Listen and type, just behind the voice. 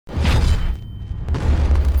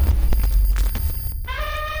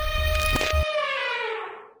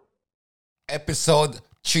Episode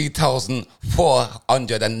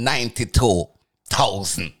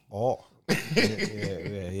 3,492,000. Oh.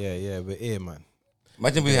 Yeah. We're here, man.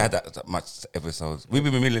 Imagine we had that much episodes. We'd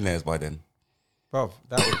be millionaires by then. Bro,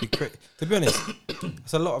 that would be crazy. To be honest,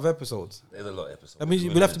 it's a lot of episodes. There's a lot of episodes. I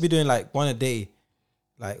mean, we'll have to be doing like one a day,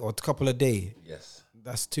 or a couple a day. Yes.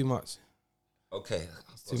 That's too much. Okay.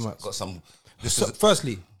 Too much. Got some.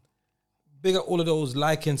 Firstly, big up all of those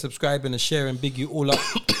liking, subscribing, and sharing. Big you all up.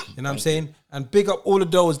 You know what I'm saying? And big up all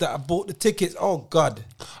of those that have bought the tickets. Oh, God.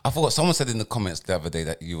 I forgot. Someone said in the comments the other day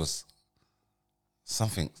that you was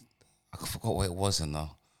something. I forgot what it was, and I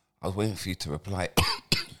was waiting for you to reply,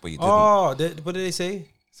 but you didn't. Oh, what did they say?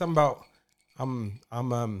 Something about I'm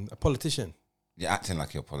a politician. You're acting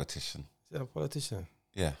like you're a politician. Yeah, a politician.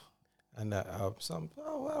 Yeah. And I don't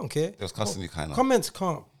care. It was cussing you kind of. Comments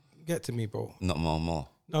can't get to me, bro. Not more.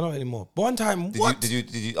 No, not anymore. But one time,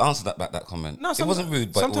 Did you answer that comment? No, it wasn't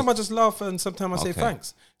rude, but sometimes I just laugh and sometimes I say Okay.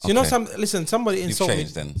 thanks. So you know, somebody insulted me.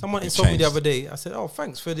 changed then. Someone You've insulted me the changed. other day. I said, "Oh,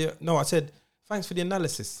 thanks for the." No, I said, "Thanks for the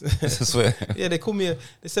analysis." I swear. Yeah, they called me.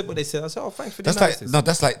 They said what they said. I said, "Oh, thanks for the That's like analysis."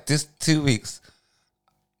 that's like this 2 weeks.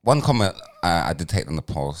 One comment I did take on the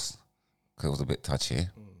post because it was a bit touchy,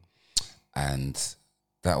 and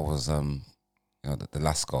that was the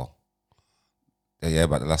Lasco. Yeah,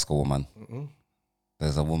 about the Lasco woman.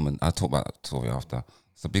 There's a woman. I'll talk about that story after.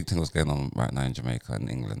 It's a big thing that's going on right now in Jamaica and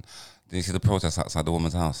England. Did you see the protest outside the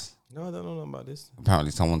woman's house? No, I don't know about this. Apparently,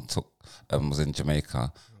 someone was in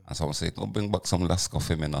Jamaica, and someone said, "Go bring back some Lasco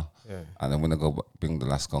for me now." Yeah. And then when they bring the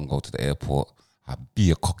Lasco and go to the airport, I be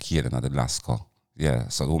a cockier than the Lasco. Yeah.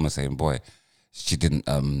 So the woman saying, "Boy, she didn't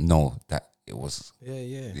know that it was."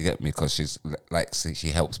 Yeah. You get me? Because she's like, see, she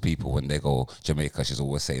helps people when they go Jamaica. She's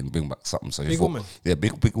always saying, "Bring back something." So Big woman. Yeah,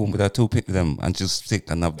 big woman with her 2 pick them, and she's sick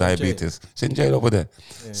and have diabetes. She's in jail over there.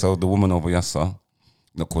 Yeah. So the woman over Yassa,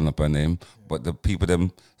 not calling up her name, but the people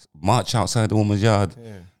them march outside the woman's yard.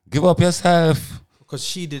 Yeah. Give up yourself. Because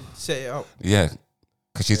she did set it up. Yeah.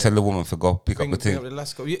 Because she tell the woman to go pick up the thing. Bring up the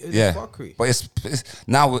Lasco. Yeah. Fuckery. But it's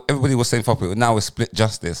now everybody was saying fuckery. Now it's split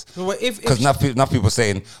justice. Because now people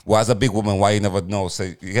saying, well, as a big woman, why you never know? So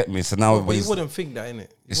you get me? So now you wouldn't think that, innit?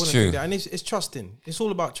 It's true. And it's trusting. It's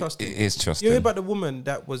all about trusting. It is trusting. You hear about the woman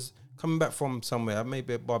that was coming back from somewhere,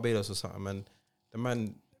 maybe Barbados or something,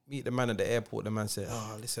 and meet the man at the airport. The man said,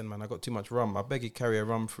 "Oh, listen, man, I got too much rum. I beg you carry a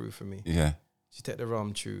rum through for me." Yeah. She take the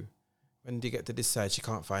rum through. When they get to this side, she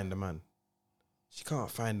can't find the man. So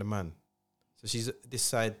she's this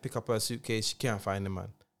side, pick up her suitcase. She can't find the man.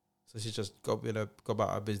 So she just go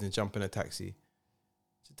about her business, jump in a taxi.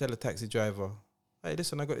 She tell the taxi driver, "Hey,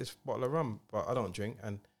 listen, I got this bottle of rum, but I don't drink,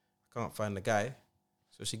 and I can't find the guy."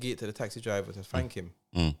 So she get it to the taxi driver to thank him.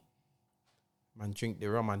 Man, drink the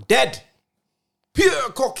rum and dead.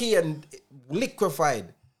 Pure cocky and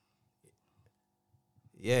liquefied.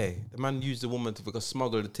 Yeah, the man used the woman to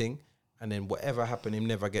smuggle the thing, and then whatever happened, him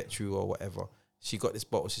never get through or whatever. She got this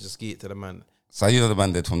bottle, she just gave it to the man. So you know the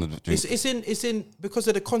man dead from the drink. It's in because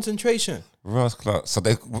of the concentration. Ross Clark. So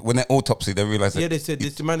when they autopsy, they realize. Yeah, they said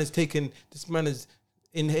this man has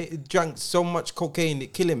drank so much cocaine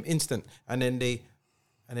it kill him instant, and then they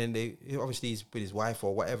obviously he's with his wife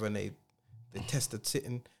or whatever, and they tested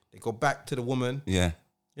sitting. They go back to the woman. Yeah.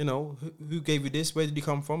 You know, who gave you this? Where did you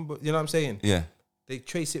come from? But you know what I'm saying? Yeah. They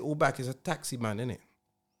trace it all back. It's a taxi man, innit?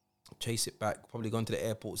 Chase it back. Probably gone to the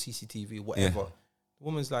airport, CCTV, whatever. Yeah. The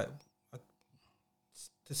woman's like,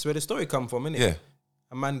 that's where the story come from, innit? Yeah.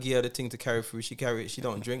 A man give her the thing to carry through. She carry it. She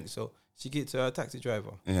don't drink, so she give it to her taxi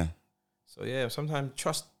driver. Yeah. So yeah, sometimes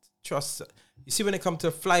trust. You see, when it come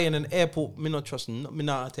to flying an airport, me not trust. Me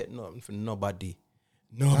not take nothing from nobody.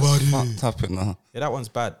 That's fucked up, you know. Yeah, that one's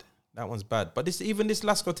bad. But this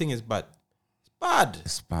Lasco thing is bad.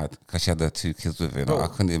 It's bad. Because she had her 2 kids with her. I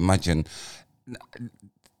couldn't imagine.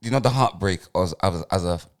 You know the heartbreak as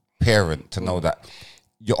a parent to know that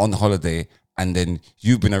you're on holiday and then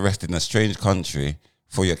you've been arrested in a strange country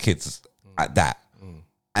for your kids at that,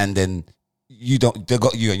 and then they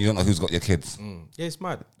got you and you don't know who's got your kids. Yeah, it's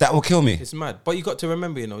mad. That will kill me. It's mad. But you got to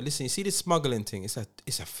remember, listen, you see this smuggling thing, it's a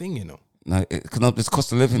thing, No, it's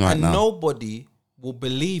cost of living right now. And nobody will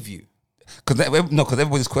believe you. Because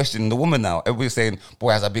everybody's questioning the woman now. Everybody's saying,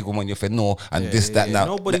 "Boy, as a big woman, you feel no," and that now.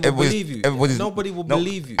 Nobody will believe you. Nobody will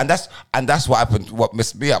believe you. And that's what happened. What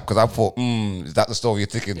messed me up because I thought, is that the story you're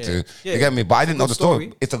thinking to? Yeah. You get me? But I didn't know the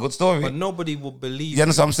story. It's a good story. But nobody will believe you.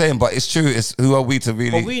 Understand what I'm saying? But it's true. It's who are we to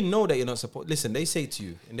really? But we know that you're not supposed. Listen, they say to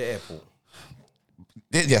you in the airport.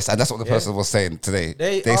 Yes, and that's what the person was saying today.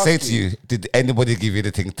 They ask say to you, "Did anybody give you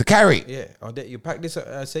the thing to carry?" Yeah, or that you pack this.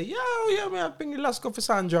 I say, yeah, man, I bring the Lasco for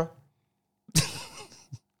Sandra.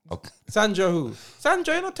 Okay. Sandra who?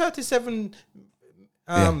 Sandra, you know, 37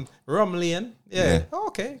 Romlean. Yeah. Yeah. Oh,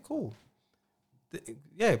 okay, cool.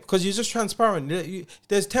 Yeah, because you're just transparent.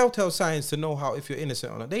 There's telltale signs to know how if you're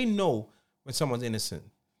innocent or not. They know when someone's innocent.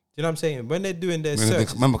 You know what I'm saying? When they're doing their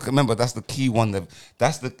search. Remember, that's the key one.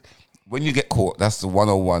 That's the when you get caught. That's the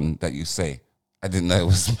 101 that you say. I didn't know it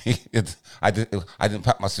was me. I didn't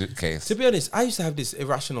pack my suitcase. To be honest, I used to have this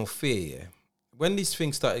irrational fear. Yeah? When these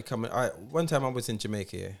things started coming, one time I was in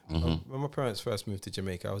Jamaica. Yeah? When my parents first moved to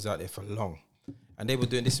Jamaica, I was out there for long, and they were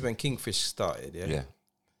doing this is when Kingfish started. Yeah. Yeah.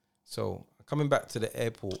 So coming back to the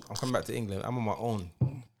airport, I'm coming back to England. I'm on my own.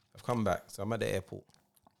 I've come back, so I'm at the airport.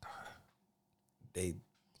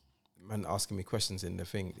 Man asking me questions in the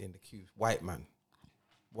queue. White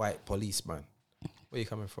policeman. Where you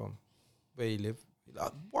coming from? Where you live?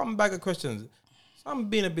 Like, one bag of questions. So I'm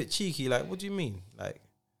being a bit cheeky. Like, what do you mean? Like,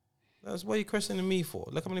 what are you questioning me for?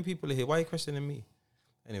 Look how many people are here. Why are you questioning me?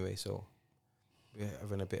 Anyway, so we're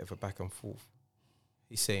having a bit of a back and forth.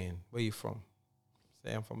 He's saying, where you from? I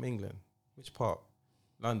say, I'm from England. Which part?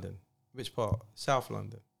 London. Which part? South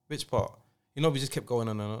London. Which part? You know, we just kept going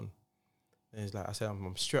on and on. And he's like, I said, I'm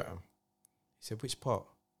from Streatham. He said, which part?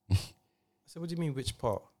 I said, what do you mean, which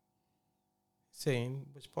part? He's saying,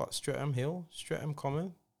 which part? Streatham Hill? Streatham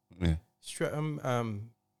Common? Yeah.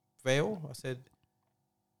 Streatham Vale? I said,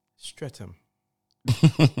 Streatham.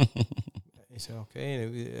 He said, okay.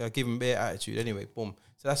 Anyway, I give him a bit of attitude. Anyway, boom.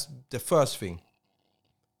 So that's the first thing.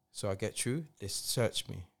 So I get through. They search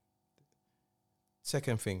me.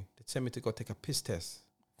 Second thing, they tell me to go take a piss test.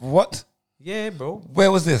 What? Yeah, bro.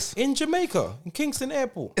 Where was this? In Jamaica, in Kingston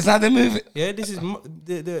Airport. Is that the movie? Yeah, this is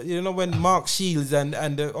the you know when Mark Shields and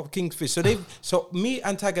the Kingfish. So me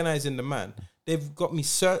antagonizing the man. They've got me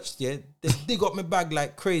searched. Yeah, they got my bag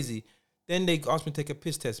like crazy. Then they asked me to take a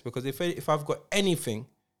piss test because if I've got anything,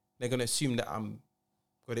 they're gonna assume that I'm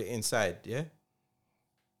got it inside. Yeah.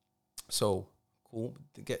 So cool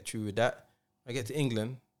to get through with that. I get to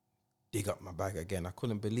England, dig up my bag again. I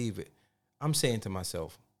couldn't believe it. I'm saying to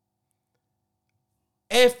myself,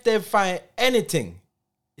 if they find anything,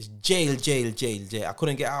 it's jail. I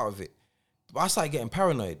couldn't get out of it. But I started getting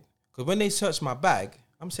paranoid. Because when they searched my bag,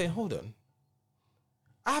 I'm saying, hold on.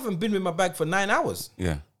 I haven't been with my bag for 9 hours.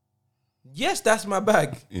 Yeah. Yes, that's my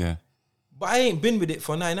bag. Yeah. But I ain't been with it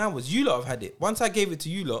for 9 hours. You lot have had it. Once I gave it to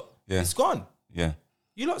you lot, it's gone. Yeah.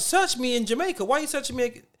 You lot searched me in Jamaica. Why are you searching me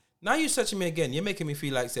again? Now you're searching me again. You're making me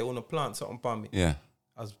feel like, say, I want to plant something upon me. Yeah.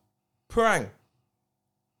 I was prang.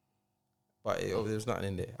 But there was nothing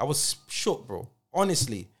in there. I was shook, bro.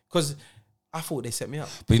 Honestly. Because I thought they set me up.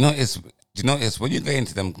 But you notice when you go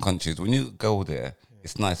into them countries, when you go there,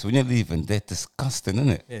 it's nice. When you're leaving, they're disgusting, isn't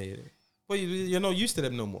it? Yeah. Well, you're not used to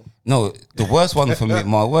them no more. No, the worst one for me,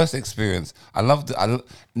 my worst experience, and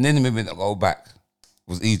then the moment I go back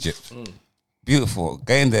was Egypt. Beautiful.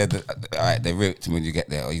 Going there, all right, they ripped me when you get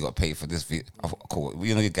there. Oh, you got to pay for this. Cool.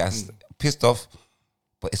 You know, your gas, pissed off.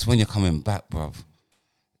 But it's when you're coming back, bruv.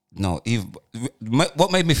 No,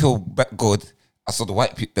 what made me feel good, I saw the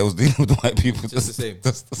white people, they was dealing with the white people. Just the same.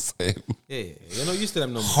 Just the same. Yeah. You're not used to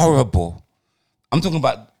them no more. Horrible. I'm talking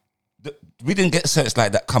about, we didn't get searched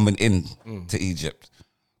like that coming in to Egypt.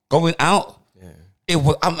 Going out, it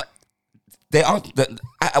was,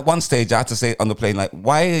 at one stage I had to say on the plane, like,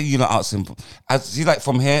 why are you not asking, like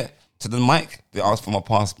from here to the mic, they asked for my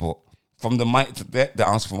passport. From the mic to there, they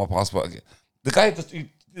asked for my passport again. The guy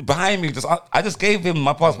behind me, I just gave him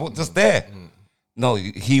my passport just there. No,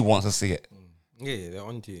 he wants to see it. Yeah, they're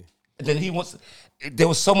on to you. Then he wants. There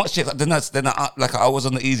was so much shit. Then I was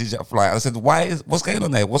on the EasyJet flight. I said, what's going on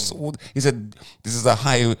there? He said, this is a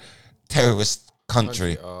high terrorist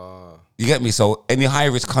country. You get me? So any high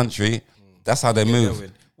risk country, that's how they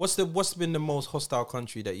move. What's been the most hostile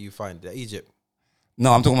country that you find? Egypt.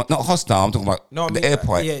 No, I'm talking about not hostile. I'm talking about the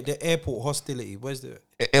airport. Yeah, the airport hostility. Where's the?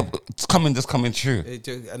 It's just coming true.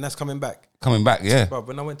 And that's coming back. Coming back, yeah. Bro,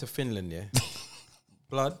 when I went to Finland, yeah,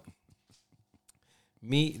 blood.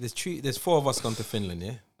 There's 4 of us gone to Finland,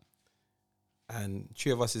 yeah, and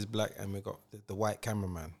 3 of us is black, and we got the white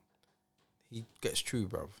cameraman. He gets through,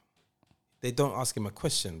 bro. They don't ask him a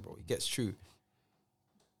question, bro. He gets through.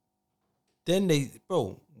 Then they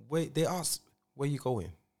ask, where you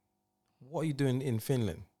going? What are you doing in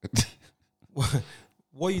Finland?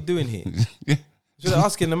 what are you doing here? So they're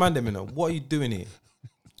asking the man, you know, what are you doing here?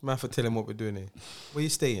 Man for telling what we're doing here. Where you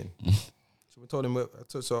staying? So we told him,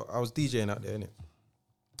 so I was DJing out there, innit?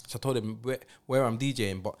 So I told him where I'm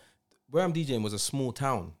DJing, but where I'm DJing was a small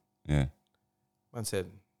town. Yeah. Man said,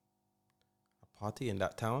 a party in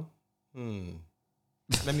that town?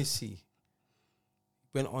 Let me see.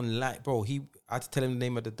 Went on bro, I had to tell him the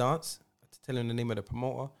name of the dance. I to tell him the name of the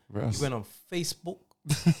promoter. Yes. He went on Facebook.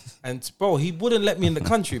 And, bro, he wouldn't let me in the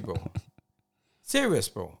country, bro. Serious,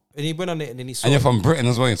 bro. And he went on it and then he saw And you're from Britain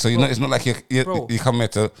as well, so you Bro. know it's not like Bro. you come here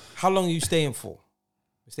to. How long are you staying for?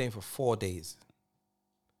 We're staying for 4 days.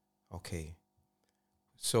 Okay.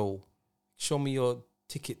 So, show me your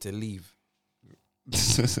ticket to leave.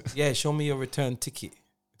 Yeah, show me your return ticket.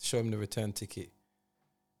 Show him the return ticket.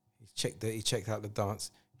 He checked out the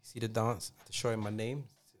dance. You see the dance? I had to show him my name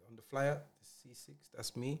on the flyer. C6,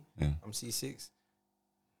 that's me. Yeah. I'm C6.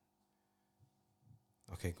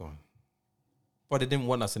 Okay, go on. But they didn't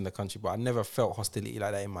want us in the country, but I never felt hostility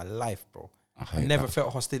like that in my life, bro. I never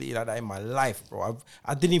felt hostility like that in my life, bro.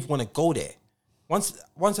 I didn't even want to go there. Once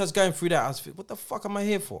I was going through that, I was like, what the fuck am I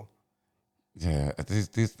here for? Yeah,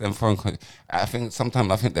 these them foreign countries. I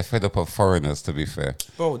think they're fed up of foreigners. To be fair,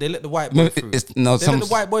 Bro, they let the white boy through. They let the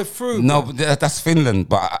white boy through. No, bro. but that's Finland.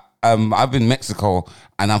 But I've been in Mexico,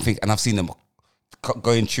 and I've seen them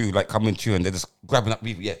going through, like coming through, and they're just grabbing up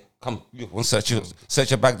people. Yeah, come, you want search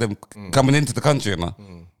your bag. Them coming into the country, you know.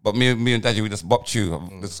 But me and Daddy, we just bopped through.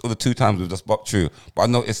 All the 2 times we just bopped through. But I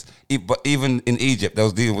noticed, but even in Egypt, they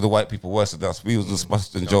was dealing with the white people worse than us. We was just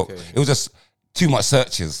busting joke. Okay. It was just too much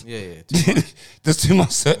searches. Yeah. Too much. There's too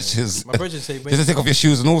much searches. My brother said Just to take off your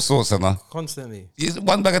shoes and all sorts, and constantly. it's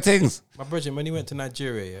one bag of things. My brother, when he went to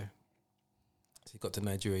Nigeria, yeah, so he got to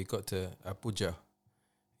Nigeria, he got to Abuja.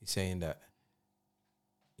 He's saying that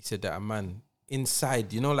he said that a man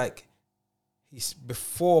inside, you know, like he's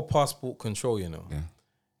before passport control, you know, Yeah.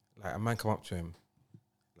 like a man come up to him,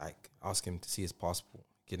 like ask him to see his passport,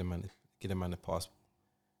 get the man the passport.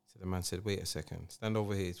 So the man said, "Wait a second, stand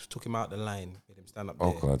over here." Took him out the line, made him stand up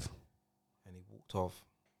Oh there, God. and he walked off.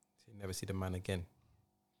 So he never see the man again.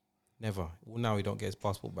 Never. Well, now he don't get his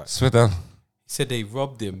passport back. Swear down. He said they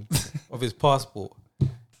robbed him of his passport.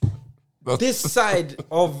 This side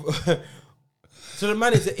of... So the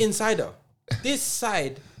man is the insider. This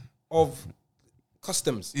side of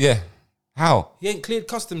customs. Yeah. How? He ain't cleared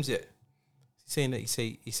customs yet. He's saying that he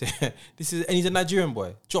said this is, and he's a Nigerian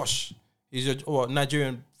boy. Josh. He's a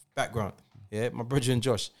Nigerian background. Yeah, my brother and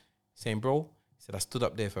Josh. Saying, bro, he said I stood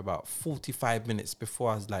up there for about 45 minutes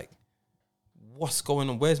before I was like, what's going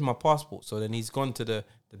on? Where's my passport? So then he's gone to the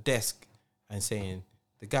desk and saying,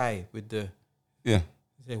 the guy with the... Yeah.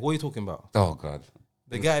 He's saying, what are you talking about? Oh God.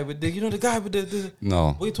 The guy with the... You know the guy with the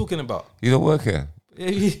No. what are you talking about? You don't work here.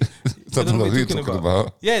 Don't Don't know who you're talking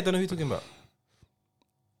about. Yeah, I don't know who you're talking about.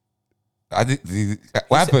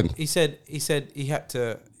 What happened? He said he had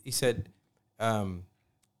to... He said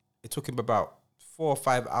it took him about 4 or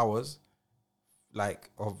 5 hours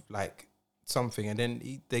of something, and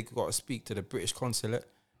then they got to speak to the British consulate,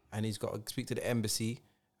 and he's got to speak to the embassy,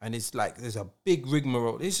 and it's like there's a big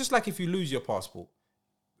rigmarole. It's just like if you lose your passport.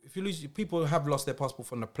 If you lose, people have lost their passport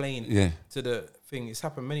from the plane to the thing. It's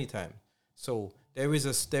happened many times. So there is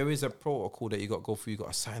a protocol that you got to go through. You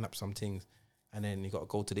got to sign up some things, and then you got to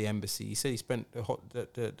go to the embassy. He said he spent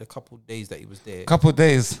the couple of days that he was there. Couple of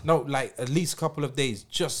days. No, like at least a couple of days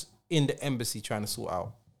just in the embassy trying to sort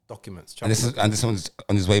out documents. And this one's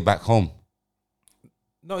on his way back home.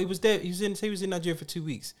 No, he was there. He was in Nigeria for 2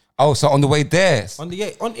 weeks. Oh, so on the way there.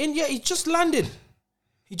 He just landed.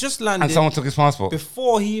 He just landed. And someone took his passport.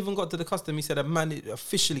 Before he even got to the custom, he said a man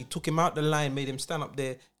officially took him out the line, made him stand up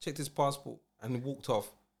there, checked his passport, and walked off,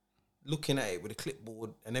 looking at it with a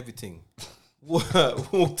clipboard and everything.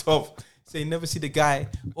 Walked off. So he never see the guy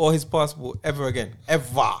or his passport ever again.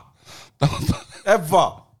 Ever.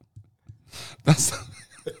 Ever.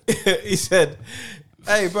 He said,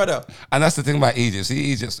 hey, brother. And that's the thing about Egypt. See,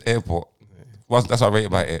 Egypt's airport. That's what I rate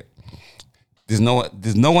about it. There's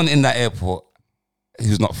no one in that airport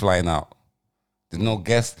who's not flying out. There's no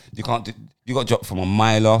guest. You got dropped from a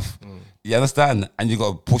mile off. You understand? And you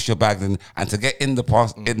got to push your bags and to get in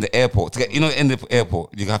the airport, to get in the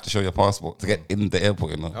airport, you have to show your passport to get in the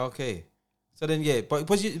airport. Okay. So then but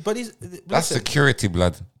that's security,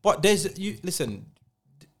 blood. But listen.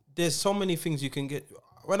 There's so many things you can get.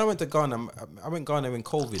 When I went to Ghana, I went Ghana in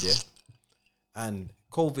COVID, yeah, and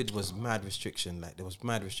COVID was mad restriction. Like there was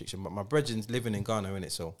mad restriction. But my brethren's living in Ghana,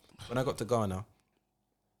 innit? So when I got to Ghana,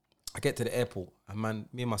 I get to the airport, and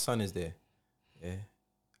me and my son is there. Yeah,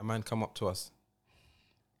 a man come up to us,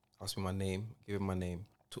 asked me my name, gave him my name,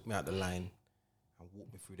 took me out the line, and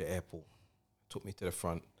walked me through the airport. Took me to the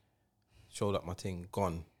front, showed up my thing,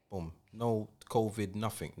 gone, boom, no COVID,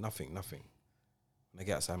 nothing. When I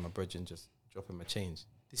get outside, my brethren just drop him a change.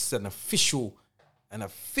 This is an official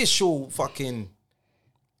fucking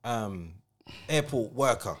airport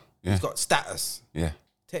worker. Yeah. He's got status. Yeah.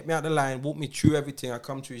 Take me out the line, walk me through everything. I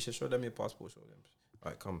come through, he said, show them your passport, show them.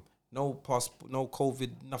 All right, come. No passport, no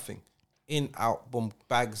COVID, nothing. in, out, boom,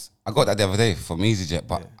 bags. I got that the other day from EasyJet,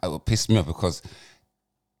 but it pissed me off because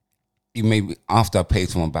he made me, after I paid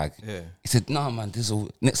for my bag. Yeah. He said, "No, man, this will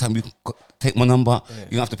next time you take my number,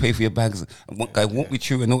 you don't have to pay for your bags." And one guy walked me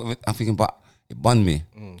through and all of it. I'm thinking, but it bunned me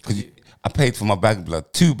because I paid for my bag,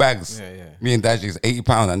 blood, 2 bags. Yeah. Me and Daji is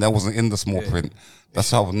 £80, and that wasn't in the small print.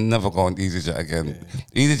 That's why I will never go on EasyJet again.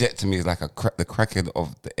 EasyJet to me is like the crackhead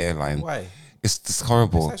of the airline. Why? It's just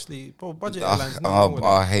horrible. It's actually, bro, budget airlines.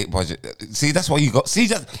 I hate budget. See, that's why you got. See,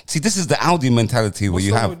 this is the Audi mentality where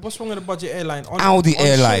you have. What's wrong with the budget airline? Audi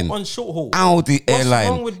airline on short haul. Audi airline. What's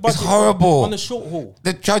wrong with budget it's horrible. on the short haul?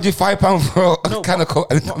 They charge you £5 for a can of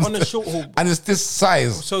Coke, on the short haul, and it's this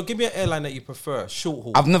size. So give me an airline that you prefer, short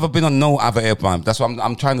haul. I've never been on no other airline. That's what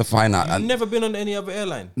I'm trying to find out. You've never been on any other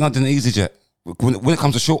airline? Not in EasyJet. When it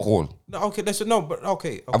comes to short haul, No, okay,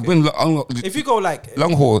 okay. I've been If you go like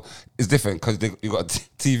long haul is different because you got a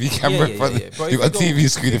TV camera in front. You got a TV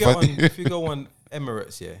screen in front. If you go on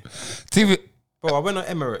Emirates, TV. Bro, I went on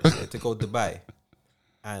Emirates to go Dubai,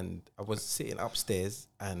 and I was sitting upstairs,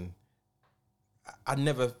 and I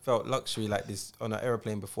never felt luxury like this on an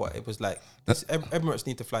airplane before. It was like Emirates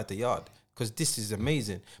need to fly to Yard because this is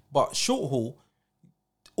amazing. But short haul,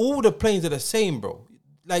 all the planes are the same, bro.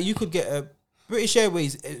 Like you could get a British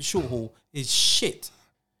Airways short haul is shit,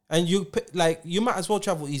 and you might as well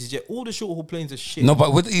travel EasyJet. All the short haul planes are shit. No,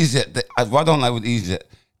 but with EasyJet, I don't like with EasyJet.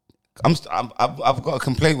 I've got a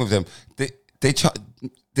complaint with them. They charge.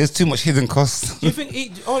 There's too much hidden costs. Do you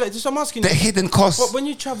think? I'm asking. The hidden costs. But when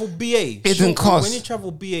you travel BA, hidden costs. When you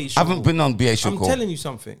travel BA, I haven't been on BA short haul. I'm telling you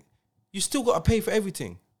something. You still got to pay for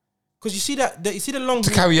everything. Because you see the long to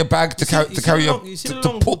carry your bag, to carry your you see the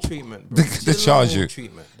long haul treatment, bro. They charge you.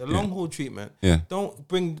 The long haul treatment. Yeah. Don't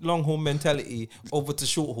bring long haul mentality over to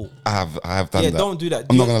short haul. I have done that. Yeah, don't do that.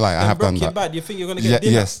 I'm not gonna lie, I have done that. Bad. You think you're gonna get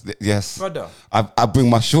dinner? Yes, brother. I bring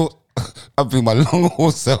my I bring my long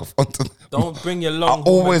haul self onto. Don't bring your long. I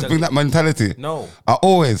always bring that mentality. No, I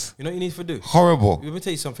always. You know what you need to do? Horrible. Let me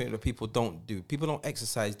tell you something that people don't do. People don't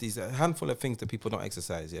exercise. These are a handful of things that people don't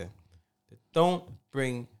exercise. Yeah, don't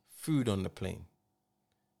bring food on the plane.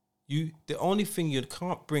 The only thing you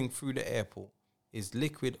can't bring through the airport is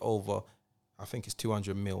liquid over, I think it's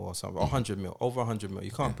 200 mil or something, or 100 mil, over 100 mil.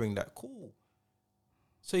 You can't bring that. Cool.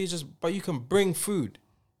 So but you can bring food.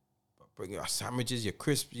 Bring your sandwiches, your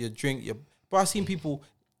crisps, your drink. But I've seen people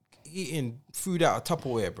eating food out of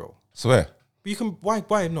Tupperware, bro. Swear. But you can,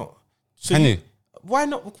 why not? So can you? Why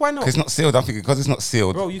not? Why not? It's not sealed. I'm thinking because it's not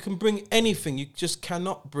sealed. Bro, you can bring anything. You just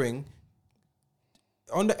cannot bring,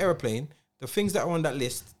 on the airplane, the things that are on that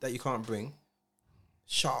list that you can't bring,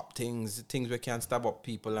 sharp things where you can stab up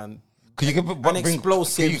people and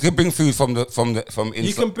explosives. You can bring food from inside.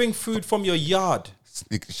 You can bring food from your yard.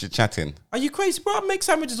 You're chatting. Are you crazy, bro? I make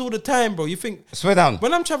sandwiches all the time, bro. You think? Swear down.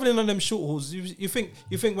 When I'm traveling on them short hauls, you think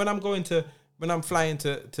when I'm flying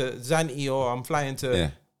to Zante or I'm flying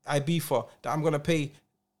to Ibiza that I'm gonna pay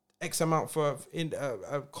X amount for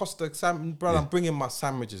Costa salmon, bro? I'm bringing my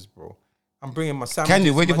sandwiches, bro. I'm bringing my sandwiches. Can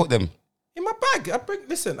you? Where do you put them? In my bag.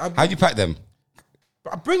 How do you pack them?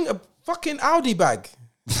 I bring a fucking Audi bag.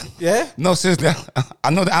 Yeah? No, seriously. I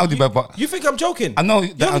know the Audi bag, but... You think I'm joking? I know...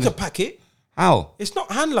 You don't need to pack it. How? It's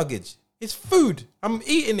not hand luggage. It's food. I'm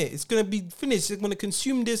eating it. It's going to be finished. It's going to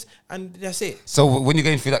consume this and that's it. So when you're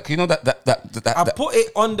going through that... You know that I put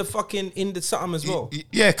it on the fucking... In the something as well.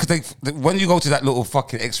 Yeah, because when you go to that little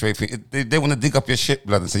fucking x-ray thing, they want to dig up your shit,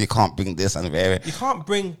 blood, and say you can't bring this and there. You can't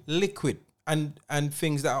bring liquid and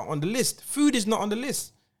things that are on the list. Food is not on the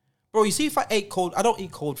list. Bro, you see, if I ate cold, I don't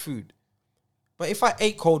eat cold food. But if I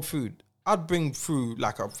ate cold food, I'd bring through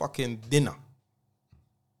like a fucking dinner.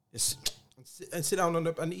 And sit down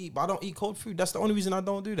and eat. But I don't eat cold food. That's the only reason I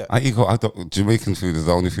don't do that. Jamaican food is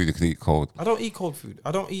the only food you can eat cold. I don't eat cold food.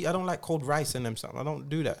 I don't like cold rice and them something. I don't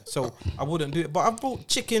do that. So I wouldn't do it. But I brought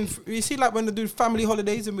chicken. You see, like when they do family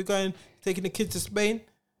holidays and we're taking the kids to Spain,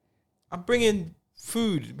 I'm bringing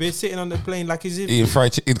food. We're sitting on the plane like as if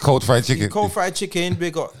eating cold fried chicken. Cold fried chicken.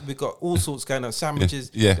 We got all sorts kind of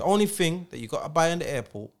sandwiches. Yeah. The only thing that you got to buy in the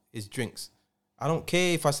airport is drinks. I don't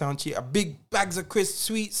care if I sound cheap. Big bags of crisps,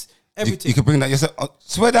 sweets, everything. You can bring that yourself.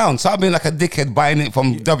 Swear down. So I've been like a dickhead buying it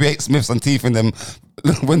from W.H. Smith's and teeth in them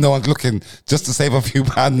when no one's looking just to save a few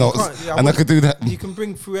pound notes. I could do that. You can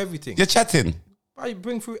bring through everything. You're chatting. I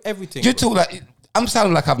bring through everything. You talk like... I'm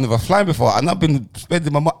sounding like I've never flown before, and I've been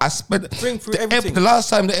spending my money. Bring through everything. The last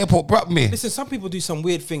time the airport brought me. Listen, some people do some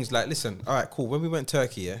weird things. Like, listen, all right, cool. When we went to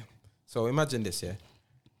Turkey, yeah. So imagine this, yeah.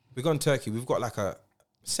 We gone Turkey. We've got like a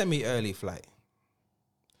semi-early flight.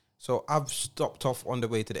 So I've stopped off on the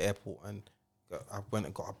way to the airport, and I went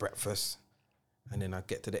and got a breakfast, and then I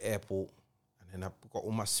get to the airport, and And I've got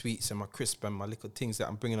all my sweets and my crisp and my little things that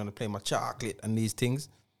I'm bringing on the plane, my chocolate and these things.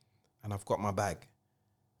 And I've got my bag.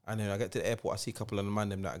 And then I get to the airport, I see a couple of the man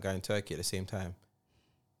them that are going to Turkey at the same time.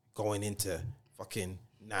 Going into fucking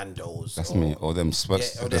Nando's. That's me. Or them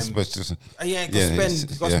spurs. Yeah, or Go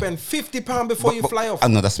them- spend £50 before you fly off. I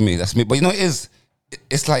know that's me. That's me. But you know, it's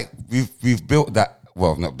like we've built that.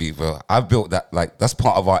 Well, not we. Well, I've built that. Like that's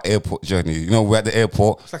part of our airport journey. You know, we're at the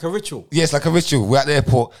airport. It's like a ritual. Yeah, it's like a ritual. We're at the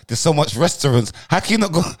airport. There's so much restaurants. How can you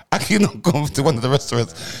not go? How can you not go to one of the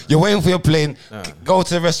restaurants? You're waiting for your plane. Go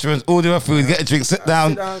to the restaurant. Order your food. Get a drink. Sit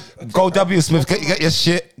down. Go W Smith. Get your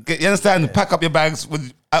shit. You understand? Pack up your bags.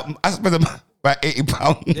 I spent about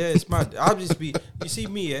 £80. Yeah, it's mad. I'll just be. You see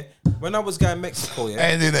me, yeah. When I was going to Mexico, yeah.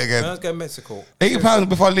 I ain't doing that When I again. was going to Mexico, £80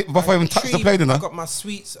 before I even touch the plane, you know. I got my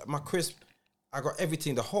sweets, my crisp. I got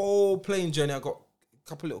everything. The whole plane journey. I got a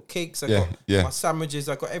couple little cakes. I got my sandwiches.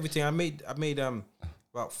 I got everything. I made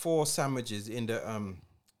about 4 sandwiches in the and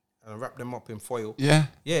I wrapped them up in foil. Yeah.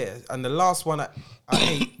 Yeah, and the last one I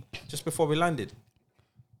ate just before we landed.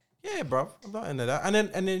 Yeah, bro, I'm not into that. And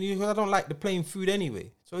then I don't like the plain food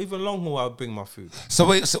anyway. So even long haul, I'll bring my food. So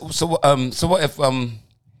wait, so what if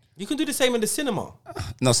You can do the same in the cinema.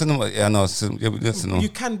 no cinema? Yeah, no, cinema. You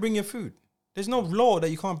can bring your food. There's no law that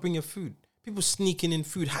you can't bring your food. People sneaking in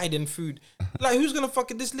food, hiding food. Like, who's gonna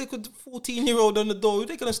fucking this little 14-year-old on the door? Who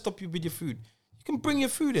they gonna stop you with your food? You can bring your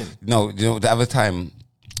food in. No, you know, the other time,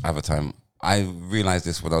 I realized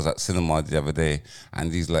this when I was at cinema the other day,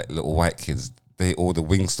 and these like little white kids, they order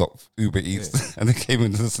Wingstop Uber Eats, and they came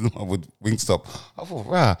into the cinema with Wingstop. I thought,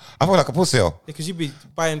 wow, I felt like a pussy. Because you be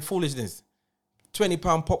buying foolishness.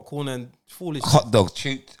 £20 popcorn and foolish. Hot dogs,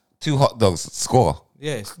 two hot dogs, score.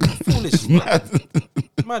 Yeah, it's foolish.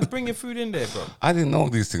 Man, bring your food in there, bro. I didn't know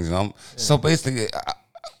these things, you know. So basically,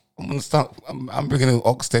 I'm gonna start. I'm bringing in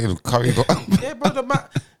oxtail curry. Yeah, bro.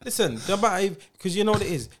 Listen, because you know what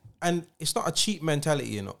it is, and it's not a cheap mentality.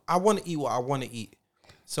 You know, I want to eat what I want to eat,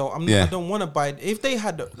 so I don't want to buy it. If they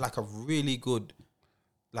had like a really good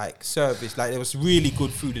like service, like there was really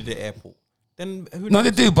good food at the airport, then who knows? No,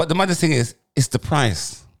 they do. But the maddest thing is, it's the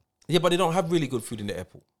price. Yeah, but they don't have really good food in the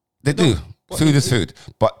airport. They do. Food is food,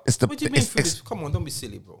 but it's the. What do you mean food is? Come on, don't be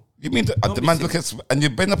silly, bro. You mean the man look at and you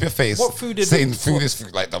bend up your face? What food is saying food is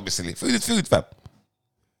food? Like, don't be silly. Food is food, fam.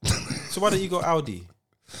 So why don't you go Aldi?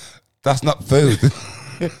 That's not food.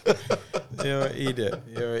 You're an idiot.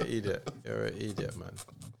 You're an idiot, man.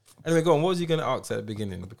 Anyway, go on. What was you going to ask at the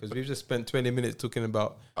beginning? Because we've just spent 20 minutes talking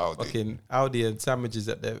about fucking Aldi and sandwiches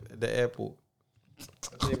at the airport. I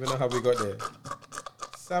don't even know how we got there.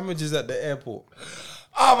 Sandwiches at the airport.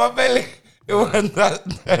 Oh, my belly. It wasn't that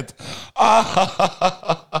bad.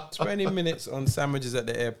 20 minutes on sandwiches at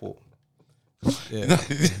the airport. Yeah.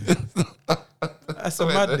 That's a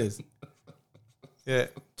madness. Yeah,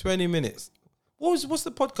 20 minutes. What's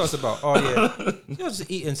the podcast about? Oh, yeah. You're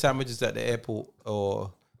just eating sandwiches at the airport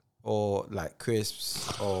or like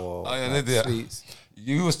crisps or sweets.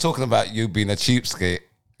 You was talking about you being a cheapskate.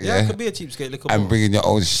 Yeah, I could be a cheapskate. And bringing your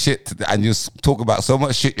own shit and you talk about so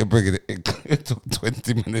much shit you're bringing. It took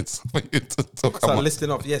 20 minutes for you to talk about. So listing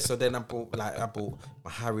off, yes. So then I bought my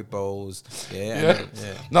Haribos. Yeah.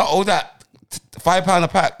 Not all that. £5 a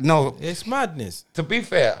pack. No. It's madness. To be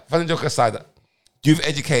fair, funny joke aside, you've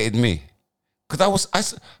educated me. Because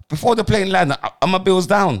before the plane landed, my bills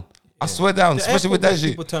down. I swear down, especially with that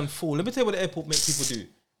shit. People turn fool. Let me tell you what the airport makes people do.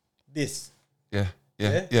 This. Yeah.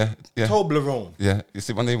 Toblerone. Yeah, you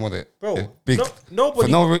see my name on it, bro. Yeah. Big. Nobody,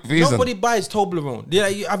 for no reason. Nobody buys Toblerone.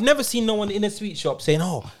 I've never seen no one in a sweet shop saying,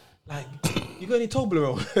 "Oh, like you got any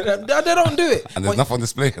Toblerone?" They don't do it. And there's nothing on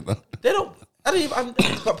display. No? They don't. I don't even.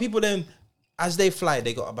 But people then, as they fly,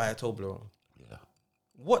 they got to buy a Toblerone. Yeah.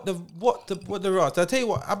 What the rest? I tell you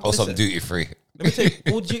what. Also, duty free. Let me tell you,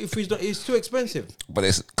 all duty free is too expensive. But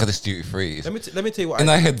it's because it's duty free. Let me tell you what.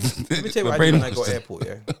 Let me tell you what I do when I go airport.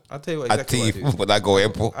 Yeah, I'll tell you what exactly what I do. When I go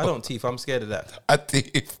airport, I don't teeth. I'm scared of that. I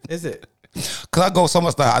teeth. Is it? Because I go so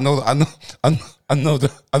much that I know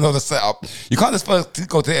the setup. You can't just first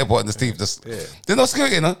go to the airport and the teeth just. Yeah. There's no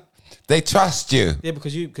security, you know. They trust you. Yeah,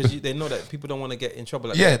 because they know that people don't want to get in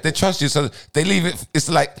trouble. They trust you, so they leave it. It's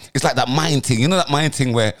like that mind thing. You know that mind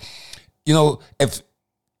thing where, if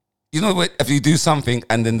you do something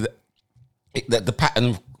and then the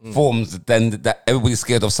pattern forms, then that everybody's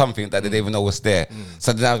scared of something that they don't even know was there.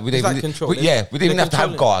 So now we didn't even have to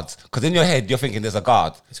have guards, because in your head you're thinking there's a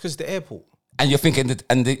guard. It's because it's the airport. And you're thinking you're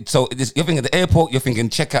thinking at the airport, you're thinking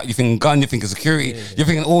checkout, you're thinking gun, you're thinking security, you're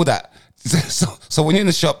thinking all that. So when you're in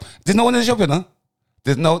the shop, there's no one in the shop, you know.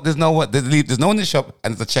 There's no one in the shop,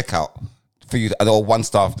 and there's a checkout for you. And all one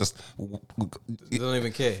staff just they don't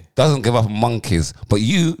even care. Doesn't give up monkeys. But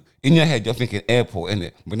you In your head, you're thinking airport,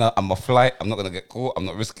 innit? But now I'm a flight. I'm not gonna get caught. I'm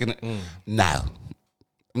not risking it. Now,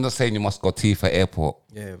 I'm not saying you must go teeth at airport.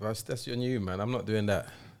 Yeah, but that's on you, man. I'm not doing that.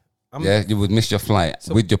 Yeah, you would miss your flight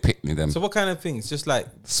with your picnic. Them So what kind of things? Just like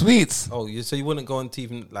sweets. so you wouldn't go on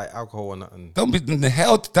even like alcohol or nothing. Don't be in the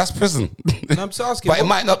hell. That's prison. No, I'm just asking. But it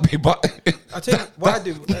might not be. But I tell you what I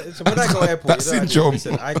do. So when I go airport, that syndrome.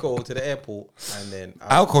 Listen, I go to the airport and then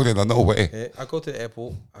alcohol, then no way. yeah, I go to the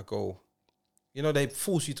airport. I go. You know they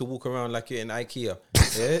force you to walk around like you're in IKEA.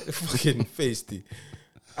 Yeah, fucking feisty.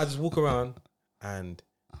 I just walk around and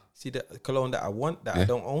see the cologne that I want that I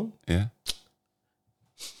don't own. Yeah.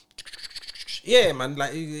 Yeah, man.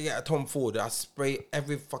 Like yeah, Tom Ford. I spray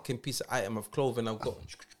every fucking piece of item of clothing I've got.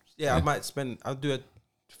 Yeah, I might spend. I'll do a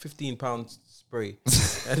 £15 spray.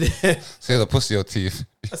 And then, Say the pussy or teeth.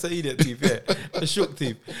 that's an idiot teeth. Yeah, a shook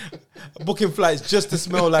teeth. Booking flights just to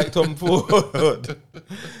smell like Tom Ford.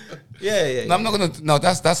 Yeah. No, I'm not gonna. No,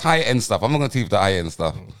 that's high end stuff. I'm not gonna teeth the high end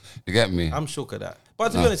stuff. You get me? I'm shook at that.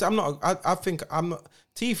 But to be honest, I'm not. I think I'm not.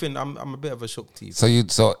 Teething, I'm a bit of a shook teeth.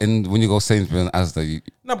 So when you go Sainsbury's and Asda,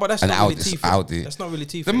 No, but that's and not really Audi, teething. Audi. That's not really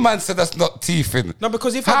The teething. man said that's not teething. No,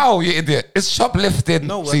 because if How, you idiot? It's shoplifting.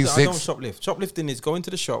 No, I C6. don't shoplift. Shoplifting is going to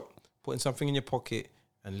the shop, putting something in your pocket,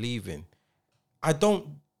 and leaving. I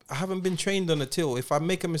haven't been trained on a till. If I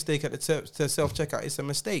make a mistake at the self checkout, it's a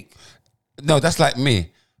mistake. No, that's like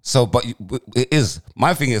me. So, but it is.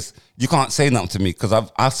 My thing is, you can't say nothing to me because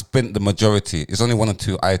I've spent the majority. It's only 1 or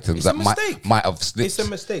 2 items It's a that mistake. might have slipped It's a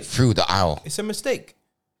mistake. through the aisle. It's a mistake.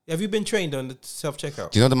 Have you been trained on the self checkout?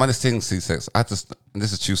 Do you know the maddest thing, C6? I had to, and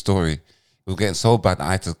this is a true story. It was getting so bad that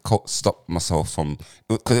I had to stop myself from,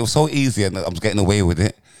 because it was so easy and I was getting away with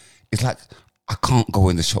it. It's like, I can't go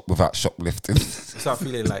in the shop without shoplifting. You start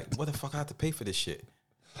feeling like, what the fuck, I had to pay for this shit.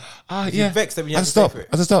 Yeah. You vexed that when you I have had to to pay stop. for it.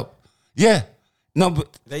 I had to stop. Yeah. No,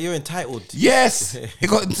 but That you're entitled. yes, it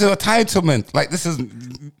got into entitlement. Like this is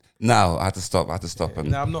no. I had to stop.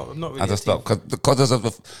 And No, I'm not really. I had to stop because of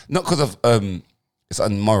not because of it's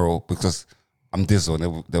unmoral because I'm Dizzle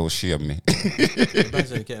and they will shear me.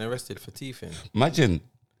 Imagine getting arrested for teething. Imagine.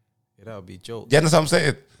 Yeah, that would be a joke. You understand what I'm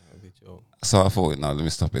saying? That would be a joke. So I thought, no, let me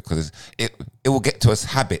stop it because it will get to a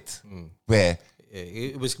habit where Yeah,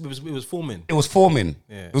 it was forming. it was forming.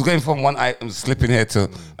 Yeah. It was going from one item slipping here to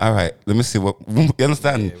all right. Let me see what you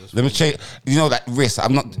understand. Yeah, it was let me check. You know that risk.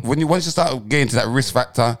 I'm not once you start getting to that risk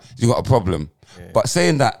factor, you got a problem. Yeah. But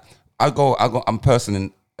saying that, I'm a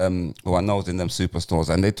person in who I know is in them superstores,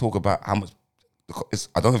 and they talk about how much.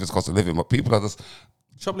 I don't know if it's cost of living, but people are just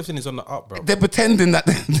Shoplifting is on the up, bro. they're pretending that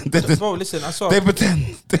Bro, listen, I saw. they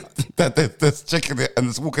pretend that they're checking it and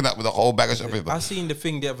it's walking out with a whole bag of shopping. I seen the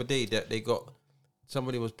thing the other day that they got.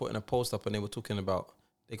 Somebody was putting a post up and they were talking about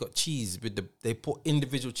they got cheese they put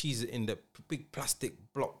individual cheeses in the big plastic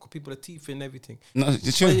block. People are teeth and everything. No, it's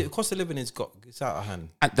But true. the cost of living it's out of hand.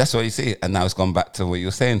 And that's what you see. And now it's gone back to what you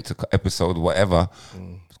were saying to episode whatever.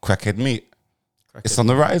 Crackhead meat. It's on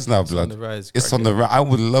the rise now, blood. on the rise, It's on the rise. I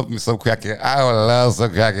would love me some crackhead. I would love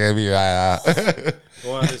some crackhead meat right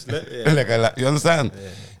now. Like, you understand? Yeah.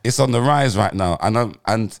 It's on the rise right now.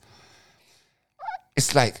 And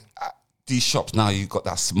it's like these shops now, you got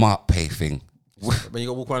that smart pay thing. When you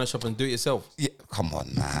got to walk around the shop and do it yourself. Yeah, come on,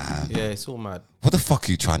 man. Yeah, it's all mad. What the fuck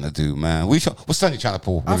are you trying to do, man? What's something you trying to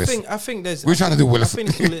pull, Willis? I think there's. We're trying to do Willis. I think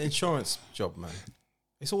it's all an insurance job, man.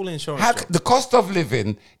 It's all an insurance How, job. the cost of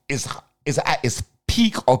living is at its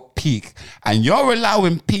peak of peak, and you're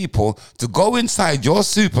allowing people to go inside your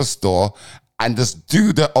superstore and just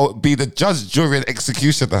be the judge, jury, and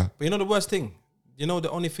executioner. But you know the worst thing? You know the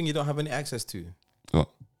only thing you don't have any access to? What?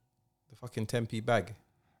 The fucking 10p bag.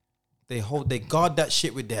 They guard that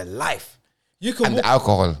shit with their life. You can And walk, the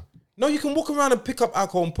alcohol. no, you can walk around and pick up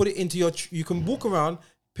alcohol and put it into your. You can walk around,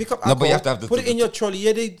 pick up No, alcohol, but you have to have put it in your trolley.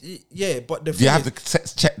 Yeah, but the You thing have is,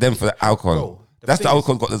 to check them for the alcohol. bro, That's the thing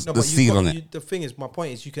alcohol is- got no, the but you seal got- on it. The thing is, my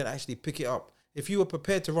point is, you can actually pick it up. If you were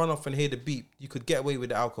prepared to run off and hear the beep, you could get away with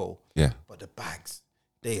the alcohol. Yeah. But the bags,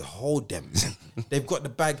 they hold them. They've got the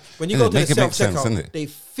bag. When you Innit? go to Make the it make self sense, checkout, innit? they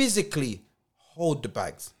physically hold the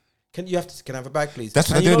bags. Can I have a bag, please? That's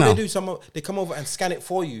what and they you do know now. They do they come over and scan it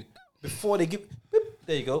for you before they give. Boop,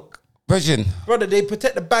 there you go, Virgin, brother. They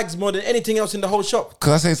protect the bags more than anything else in the whole shop.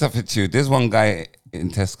 could I say something to you? There's one guy in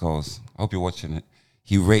Tesco's. I hope you're watching it.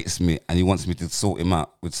 He rates me and he wants me to sort him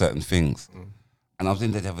out with certain things. And I was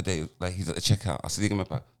in there the other day, like he's at the checkout. I said, "You give me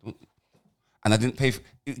back," and I didn't pay.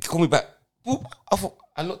 He called me back. Boop.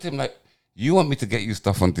 I looked at him like, "You want me to get you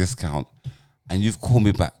stuff on discount, and you've called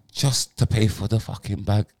me back just to pay for the fucking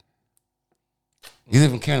bag." He's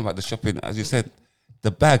even caring about the shopping, as you said.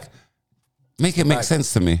 The bag, make it make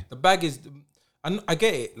sense to me. The bag is, I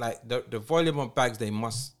get it. Like the volume of bags they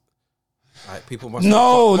must Like people must.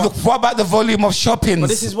 No, look. What about the volume of shopping? But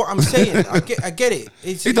this is what I'm saying. I get it.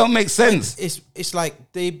 It don't make sense. It's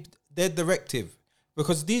like their directive,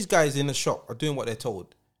 because these guys in the shop are doing what they're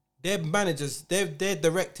told. Their managers, their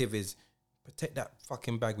directive is protect that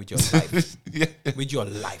fucking bag with your life. Yeah. With your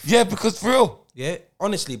life. Yeah, because for real. Yeah,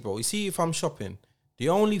 honestly, bro. You see, if I'm shopping, the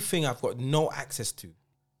only thing I've got no access to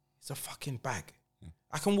is a fucking bag.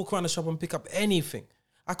 I can walk around the shop and pick up anything.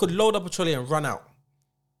 I could load up a trolley and run out.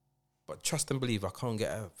 But trust and believe, I can't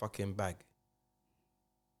get a fucking bag.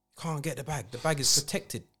 Can't get the bag. The bag is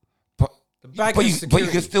protected. But the bag but is you, security.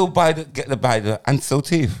 but you can still get the bag and sell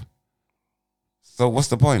teeth. So what's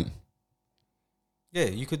the point? Yeah,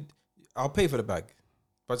 you could. I'll pay for the bag.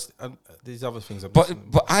 But these other things are. But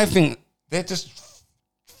I think they're just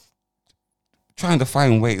trying to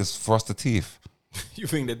find ways for us to teeth. You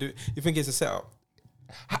think they do? You think it's a setup?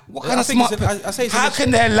 What kind of smart? How it's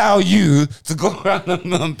can they allow you to go around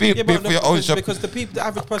and pay for your own shop? Because the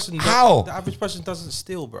average person. How? The average person doesn't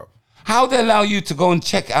steal, bro. How they allow you to go and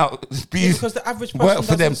check out? Because the average person work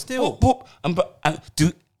for doesn't them, steal. and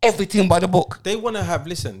do everything by the book. They want to have.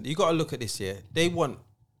 Listen, you got to look at this. Yeah,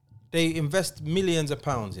 they invest millions of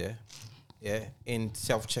pounds. Yeah, in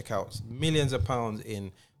self checkouts, millions of pounds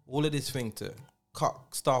in all of this thing to cut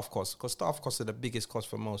staff costs, because staff costs are the biggest cost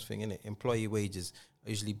for most thing, innit? Employee wages are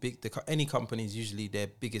usually big. Any companies, usually their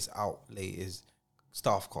biggest outlay is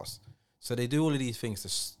staff costs. So they do all of these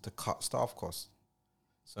things to cut staff costs.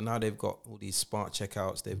 So now they've got all these smart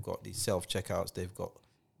checkouts, they've got these self checkouts, they've got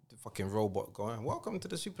the fucking robot going, welcome to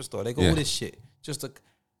the superstore. They got all this shit.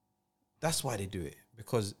 That's why they do it.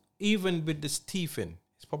 Because even with this teeth in,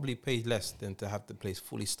 it's probably paid less than to have the place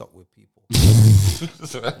fully stocked with people. It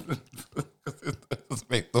doesn't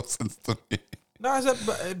make no sense to me. No, as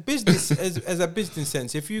a business, as a business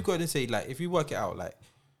sense, if you got to say, like, if you work it out, like,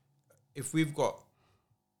 if we've got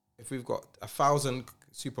 1,000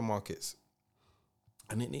 supermarkets,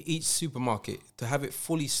 and in each supermarket, to have it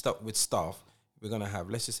fully stocked with staff, we're gonna have,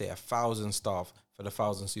 let's just say, 1,000 staff for the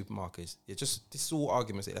 1,000 supermarkets. This is all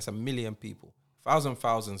arguments. That's 1 million people. 1,000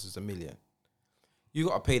 thousands is 1 million. You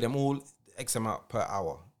got to pay them all X amount per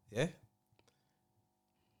hour. Yeah,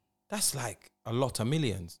 that's like a lot of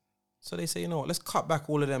millions. So they say, you know what, let's cut back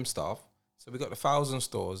all of them staff. So we got 1,000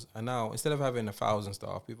 stores, and now instead of having 1,000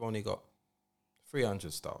 staff, we've only got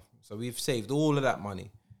 300 staff. So we've saved all of that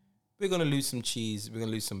money. We're gonna lose some cheese. We're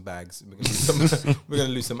gonna lose some bags. We're gonna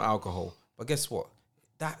lose some alcohol. But guess what?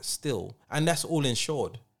 That still, and that's all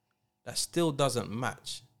insured. That still doesn't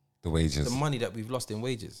match the wages, the money that we've lost in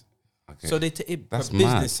wages. Okay. So that's for business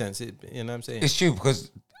mad. sense. You know what I'm saying? It's true, because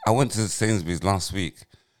I went to Sainsbury's last week.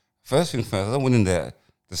 First thing first, I went in there.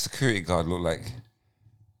 The security guard looked like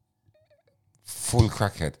full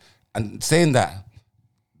crackhead. And saying that,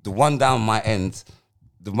 the one down my end,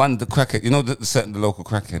 the crackhead, you know, the local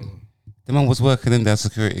crackhead. The man was working in there,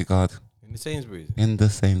 security guard. In the Sainsbury's. In the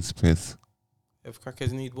Sainsbury's. If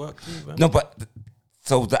crackers need work too, man. No, but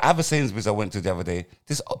so the other Sainsbury's I went to the other day,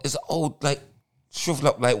 this is old, like, shriveled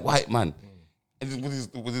up, like, white man.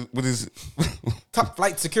 With his top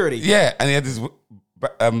flight security. Yeah, and he had this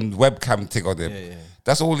webcam thing on him. Yeah.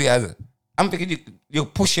 That's all he had. I'm thinking you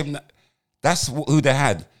push him. That's who they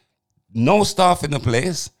had. No staff in the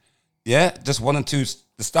place. Yeah, just one and two.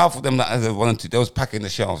 The staff of them that had 1 and 2, they was packing the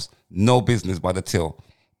shelves. No business by the till.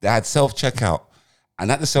 They had self checkout,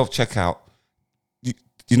 and at the self checkout,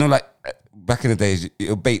 you know, like back in the days,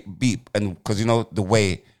 it'll beep, and because you know the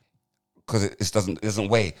way. Because it doesn't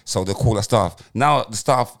weigh, so they call the staff. Now the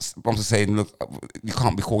staff are saying, "Look, you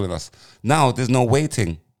can't be calling us." Now there's no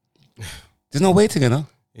waiting. There's no waiting, you know.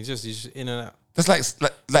 It's just in and out. That's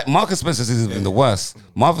like Marcus Spencer's is even the worst.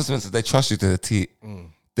 Marcus Spencer, they trust you to the T.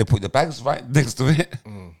 They put the bags right next to it.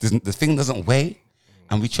 The thing doesn't weigh,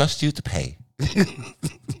 and we trust you to pay.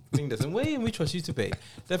 Thing doesn't weigh, and we trust you to pay.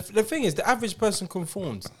 The thing is, the average person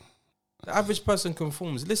conforms. The average person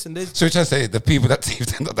conforms. Listen, there's. So you're trying to say the people that thief,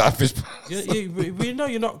 they're not the average person. We know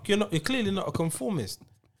you're clearly not a conformist.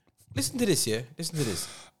 Listen to this, yeah. Listen to this.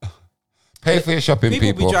 Pay for your shopping, people.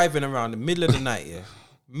 People be driving around in the middle of the night, yeah.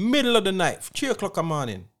 Middle of the night, 3 o'clock in the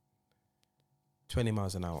morning. 20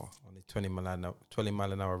 miles an hour on the 20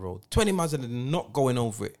 mile an hour road. 20 miles an hour, not going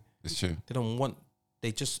over it. It's true.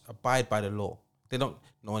 They just abide by the law. No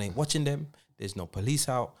one ain't watching them. There's no police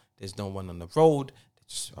out. There's no one on the road.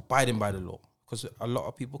 Just abiding by the law, because a lot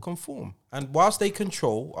of people conform, and whilst they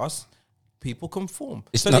control us, people conform,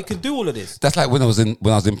 they can do all of this. That's like when I was in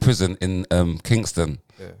prison in Kingston,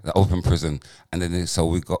 the open prison, and then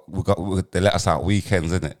they let us out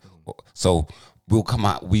weekends, innit? So we'll come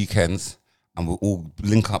out weekends and we'll all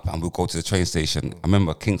link up and we'll go to the train station. I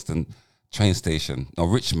remember Kingston train station, no,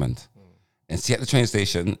 Richmond. And see, at the train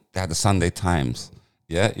station, they had the Sunday Times.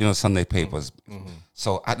 Yeah, you know, Sunday papers.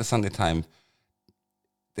 So at the Sunday Time,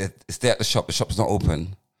 it's there at the shop. The shop's not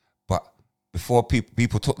open, but before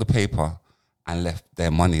people took the paper and left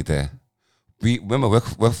their money there. We remember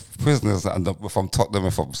we're prisoners and we're from Tottenham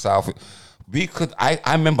and from South. We could. I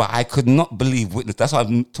remember I could not believe witness. That's what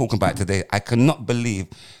I'm talking about today. I could not believe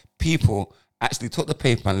people actually took the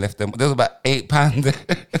paper and left them. There was about £8 there.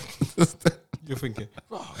 You're thinking,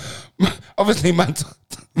 Obviously, man. to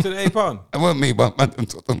the £8. It wasn't me, but man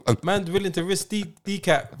took them. Man's willing to risk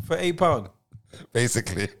decap for £8.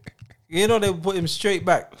 Basically, You know they put him straight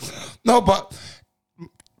back. no, but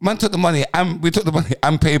man took the money and we took the money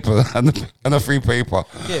and paper and a free paper.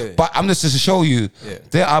 Yeah. But I'm just to show you,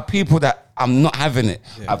 there are people that I'm not having it.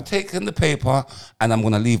 Yeah. I've taken the paper and I'm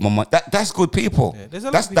gonna leave my money. That's good people. Yeah, there's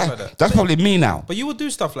a lot of people like that. That's probably me now. But you would do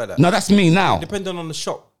stuff like that. No, that's me now. Depending on the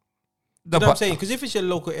shop. No, You know what I'm saying? Because if it's your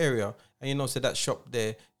local area and you know, so that shop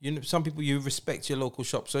there, you know, some people, you respect your local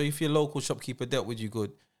shop. So if your local shopkeeper dealt with you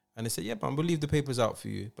good and they say, yeah, man, we'll leave the papers out for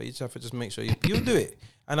you, but you just have to just make sure you'll do it.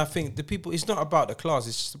 And I think the people, it's not about the class,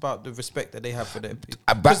 it's just about the respect that they have for their people.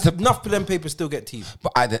 Enough of them papers still get teeth.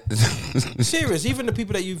 But Serious, even the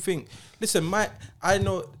people that you think, listen, I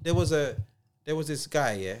know there was this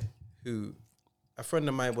guy, yeah, who, a friend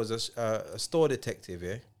of mine was a store detective,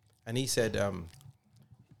 yeah, and he said,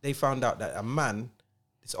 they found out that a man,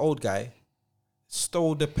 this old guy,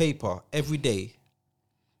 stole the paper every day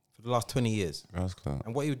for the last 20 years. That's cool.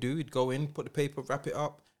 And what he would do, he'd go in, put the paper, wrap it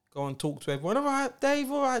up, go and talk to everyone. All right,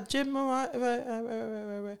 Dave, all right, Jim, all right,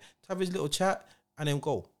 right. Have his little chat and then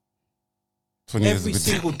go. Every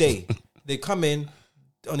single day. They come in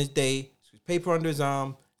on his day, paper under his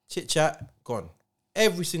arm, chit chat, gone.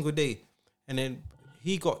 Every single day. And then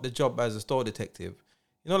he got the job as a store detective.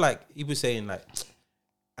 You know, like he was saying, like,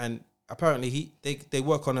 and apparently they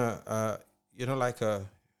work on I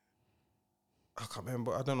can't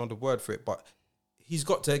remember, I don't know the word for it, but he's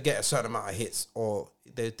got to get a certain amount of hits or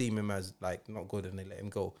they deem him as like not good and they let him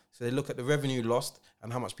go. So they look at the revenue lost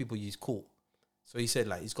and how much people he's caught. So he said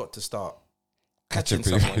like he's got to start catching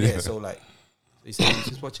someone. Yeah. So like he said he's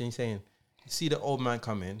just watching, he's saying, you see the old man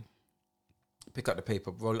come in, pick up the paper,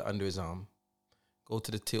 roll it under his arm, go to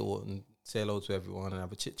the till and say hello to everyone and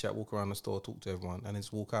have a chit chat, walk around the store, talk to everyone, and then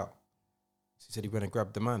just walk out. So he said he went and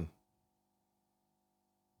grabbed the man.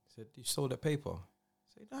 He said, you stole that paper?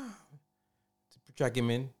 He said, nah. Drag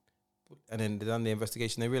him in, and then they done the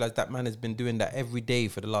investigation. They realized that man has been doing that every day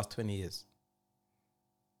for the last 20 years.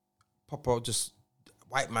 Papa, just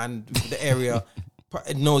white man, the area,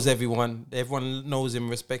 knows everyone. Everyone knows him,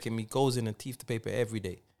 respect him. He goes in and teeth the paper every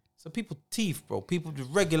day. So people teeth, bro. People, the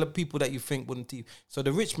regular people that you think wouldn't teeth. So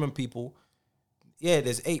the Richmond people, yeah,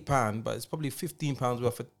 there's £8, but it's probably £15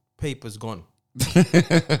 worth of papers gone.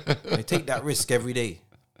 They take that risk every day.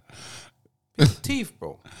 People teeth,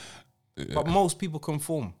 bro. Yeah. But most people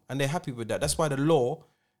conform and they're happy with that. That's why bro,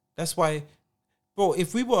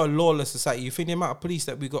 if we were a lawless society, you think the amount of police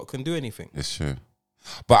that we got can do anything? It's true.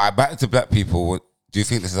 But back to black people, do you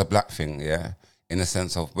think this is a black thing, yeah? In the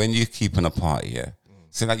sense of when you keeping a party, yeah?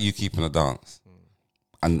 Say like you keeping a dance.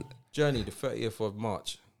 And Journey, the 30th of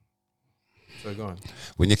March. So go on.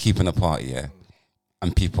 When you're keeping a party, yeah?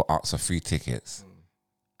 And people ask for free tickets.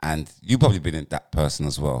 And you've probably been in that person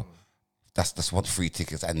as well. That's what free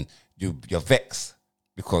tickets, and you're vexed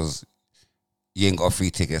because you ain't got free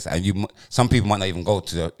tickets, and some people might not even go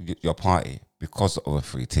to your party because of a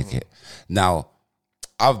free ticket. Now,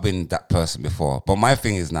 I've been that person before, but my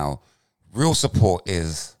thing is now, real support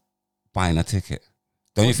is buying a ticket.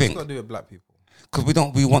 Don't you think? What's got to do with black people?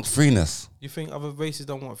 Because we want freeness. You think other races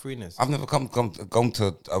don't want freeness? I've never gone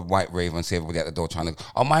to a white rave and see everybody at the door trying to.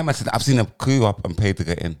 Oh, my man said I've seen them queue up and pay to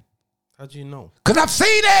get in. How do you know? Because I've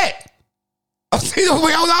seen it. I've seen it with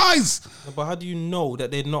my own eyes. No, but how do you know that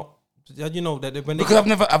they're not? How do you know that when they? Because I've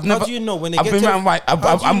never. How do you know when they I've get been to? around right.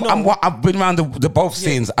 I've been around the both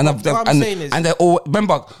scenes, and what I'm saying is, and they're all.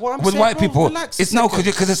 Remember, what I'm when saying, white bro, people, relax a it's no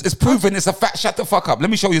because it's proven. It's a fact. Shut the fuck up. Let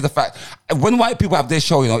me show you the fact. When white people have their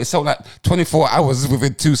show, you know, it's so like 24 hours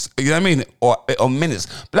within 2. You know what I mean? Or minutes.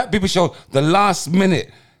 Black people show the last minute.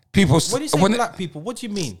 People. When you say black people, what do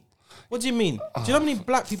you mean? What do you mean? Do you know how many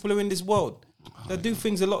black people are in this world that do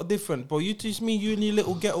things a lot different, bro? You just mean you and your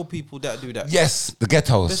little ghetto people that do that? Yes, the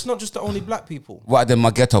ghettos. That's not just the only black people. What are them?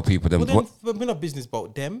 My ghetto people. Them. Well, then, we're not business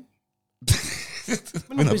about them.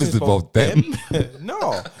 We're not business about them.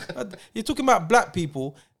 No, you're talking about black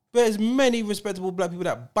people. There's many respectable black people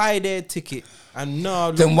that buy their ticket and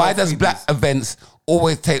no. Then why does black events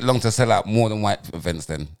always take long to sell out more than white events?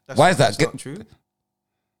 Then why is that? That's not true.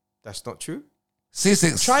 That's not true.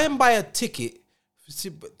 C6. Try and buy a ticket. see,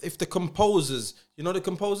 but if the composers, you know the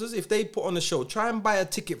composers, if they put on a show, try and buy a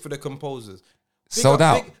ticket for the composers. Sold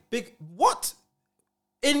out. Big what?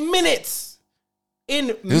 In minutes.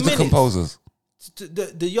 Who's the composers?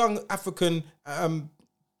 The young African.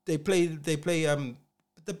 They play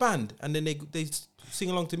the band, and then they sing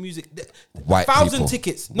along to music. White 1,000 people.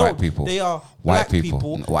 tickets. No, White people. They are White black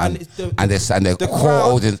people. and the core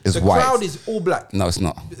crowd, audience is the white. The crowd is all black. No, it's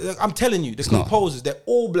not. I'm telling you, the composers, they're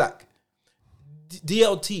all black.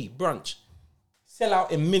 DLT brunch sell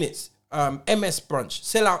out in minutes. MS brunch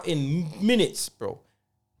sell out in minutes, bro.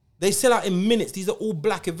 They sell out in minutes. These are all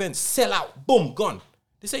black events. Sell out, boom, gone.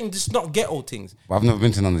 This ain't just not ghetto things. Well, I've never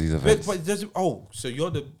been to none of these events. But so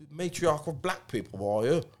you're the matriarch of black people, are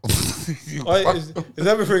you? Is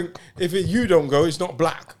everything? If you don't go, it's not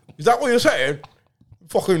black. Is that what you're saying?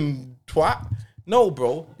 Fucking twat. No,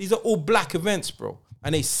 bro. These are all black events, bro,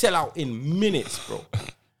 and they sell out in minutes, bro.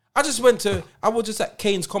 I was just at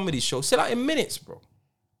Kane's comedy show. Sell out in minutes, bro.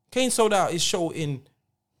 Kane sold out his show in,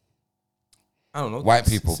 I don't know. White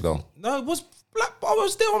people, though. No, it was black. I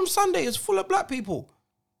was there on Sunday. It's full of black people.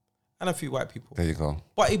 And a few white people. There you go.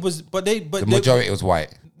 But the majority was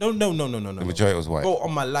white. No. The majority was white. Bro,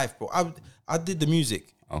 on my life, bro. I did the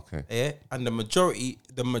music. Okay. Yeah. And the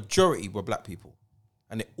majority were black people.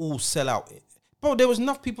 And they all sell out. Bro, there was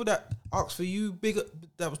enough people that asked for you,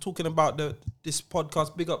 that was talking about this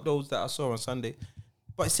podcast, big up those that I saw on Sunday.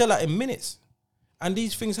 But it sell out in minutes. And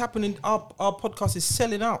these things happen in our podcast is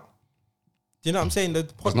selling out. Do you know what I'm saying? The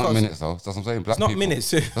podcast, it's not minutes though. That's what I'm saying. Black it's not people.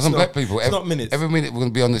 Minutes. That's not black people. It's not minutes. Every minute we're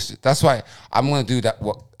gonna be on this. That's why I'm gonna do that.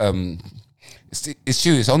 It's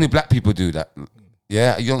true. It's only black people do that.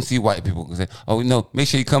 Yeah, you don't see white people say, "Oh no, make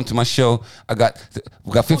sure you come to my show. We got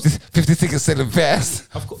 50 tickets selling fast."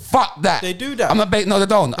 Fuck that. They do that. I'm not. No, they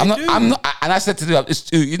don't. I'm not. And I said to them, "It's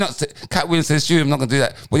true." You know, Cat Williams says, "It's true." I'm not gonna do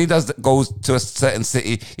that. When he goes to a certain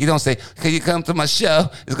city, he don't say, "Can you come to my show?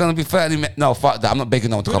 It's gonna be 30 minutes." No, fuck that. I'm not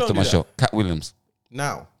begging no one to come to my show. Cat Williams.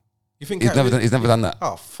 Now, you think he's never done that?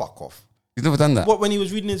 Oh, fuck off. He's never done that. What, when he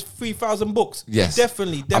was reading his 3,000 books? Yes.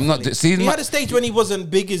 Definitely. I'm not. He had a stage when he wasn't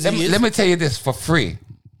big as he is. Let me tell you this for free.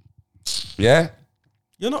 Yeah?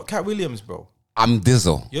 You're not Cat Williams, bro. I'm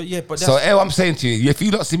Dizzle. Yeah, but so I'm saying to you, if you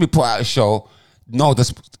don't see me put out a show, no,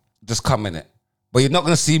 just come in it. But you're not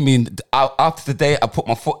going to see me after the day I put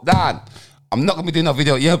my foot down. I'm not going to be doing a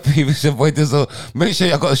video. Yeah, previous your boy Dizzle. Make sure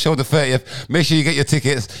you got a show the 30th. Make sure you get your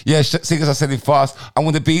tickets. Yeah, tickets are selling fast. I'm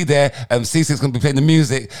going to be there. CC's going to be playing the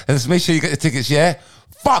music. And just make sure you get the tickets, yeah?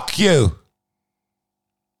 Fuck you.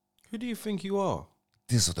 Who do you think you are?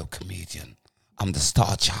 Dizzle the comedian. I'm the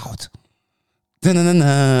star child.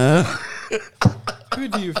 Da-na-na-na. Who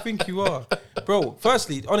do you think you are? Bro,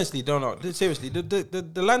 firstly, honestly, seriously,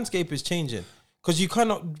 the landscape is changing. Because you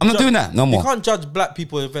cannot... I'm not doing that no more. You can't judge black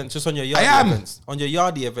people events just on your yardie events. On your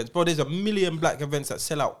yardie events. Bro, there's a million black events that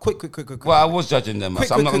sell out quick. Well, I was judging them.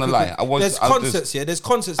 So I'm not going to lie. There's concerts, yeah? There's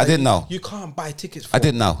concerts. I didn't know. You can't buy tickets for. I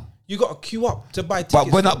didn't know. You got to queue up to buy tickets.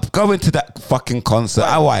 But we're not going to that fucking concert.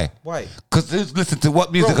 Why? Because listen to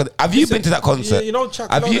what music... Bro, have you been to that concert? You know, Chuck...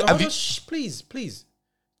 Please.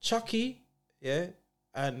 Chucky, yeah,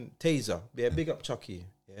 and Taser. Yeah, big up Chucky,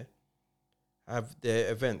 yeah. Have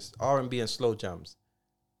their events, R&B and slow jams.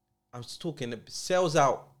 I was talking, it sells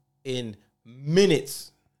out in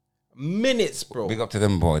minutes, bro. Big up to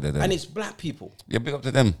them, boy. And it's black people. Yeah, big up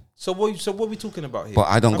to them. So what are we talking about here? But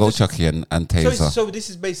I don't go Chucky and Taser. So this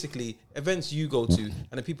is basically events you go to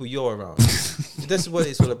and the people you're around. That's what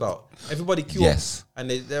it's all about. Everybody queue up and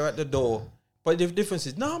they're at the door. But the difference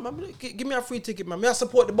is, no, man, give me a free ticket, man. May I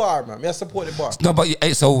support the bar, man? No,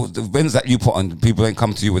 but so the events that you put on, people ain't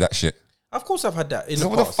come to you with that shit. Of course I've had that in the past. So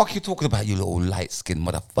what the fuck you talking about, you little light-skinned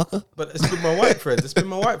motherfucker? But it's been my white friends. It's been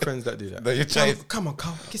my white friends that do that. No, you're chatting. Come on,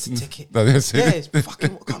 get a ticket. No, it's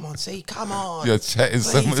fucking, come on. You're chatting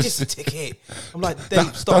so much shit. Get a ticket. I'm like,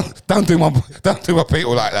 Dave, stop. Don't do my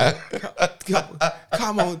people like that.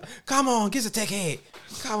 Come on, get a ticket.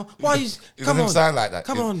 Come on, why you? It doesn't sound like that.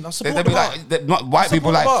 Come on, I support the bar. Like, white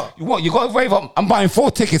people like, what? You got to rave up. I'm buying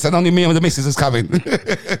 4 tickets and only me and the missus is coming.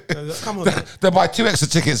 Come on. They buy 2 extra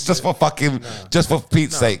tickets just for fucking, just for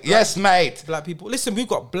Pete's sake. Yes, mate. Black people. Listen, we've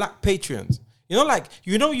got black Patreons. You know,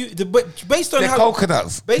 based on they're how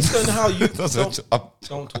coconuts. Based on how you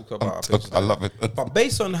don't talk about. I love it. But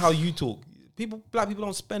based on how you talk. Black people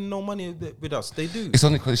don't spend no money with us. They do. It's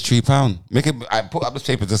only because it's £3. Make it. I put up the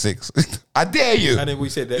paper to 6. I dare you. And then we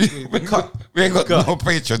said that we ain't got no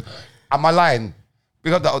Patreon. Am I lying?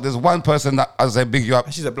 Because there's one person that I say big you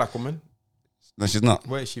up. She's a black woman. No, she's not.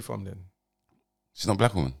 Where is she from then? She's not a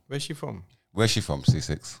black woman. Where's she from? Where's she from?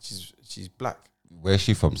 C6. She's black. Where's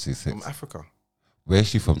she from? C6. From Africa. Where's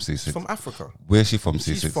she from, She's Cece? from Africa. Where's she from,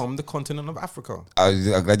 She's Cece? from the continent of Africa.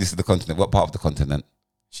 I'm glad you said the continent. What part of the continent?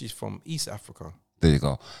 She's from East Africa. There you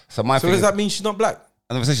go. So my So thing does is, that mean she's not black?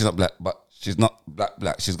 I never say she's not black, but she's not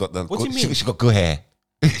black. She's got the. What do you She, mean? she got good hair.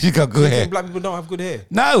 She got Do good you hair. think black people don't have good hair?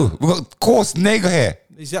 No, we got coarse nigger hair.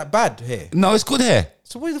 Is that bad hair? No, it's good hair.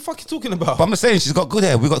 So what the fuck are you talking about? But I'm saying she's got good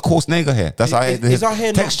hair. We got coarse nigger hair. That's our Is our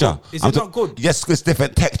hair not texture. good? Is it not good? Yes, it's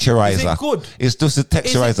different texturizer. Is it good? It's just a Is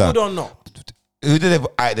texturizer. it good or not? Who did they?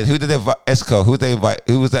 Alright, then, who did they? S-curl. Who they invite?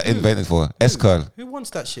 Who was that invented for? S-curl. Who wants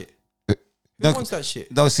that shit? No, Who wants that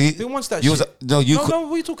shit? No, see, Who wants that you shit? no, you No, could,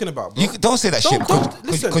 what are you talking about, bro? you don't say that shit.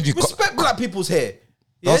 Listen, Could you respect black people's hair.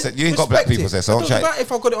 Don't say- you ain't got black people's hair, so don't don't try- matter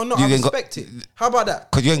if I got it or not. You I ain't got- respect it. How about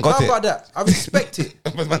that? 'Cause you ain't got How it. about that? I respect it.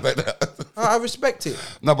 Like that. I respect it.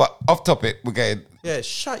 No, but off topic, we're getting. Yeah,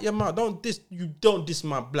 shut your mouth. You don't diss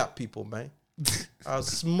my black people, man. I'll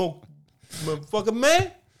smoke, motherfucker,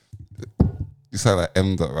 man. You sound like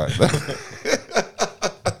M. Dot right now.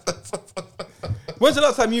 When's the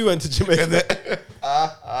last time you went to Jamaica?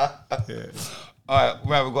 All right,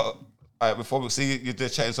 well, we've got. All right, before we see you're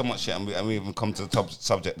just chatting so much shit, and we even come to the top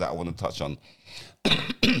subject that I want to touch on.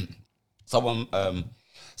 Someone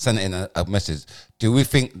sent in a message. Do we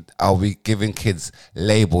think are we giving kids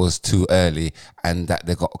labels too early, and that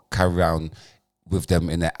they got to carry around with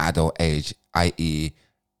them in their adult age, i.e.,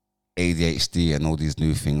 ADHD and all these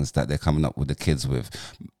new things that they're coming up with the kids with?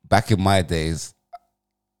 Back in my days,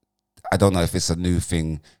 I don't know if it's a new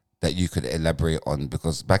thing that you could elaborate on,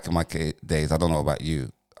 because back in my days, I don't know about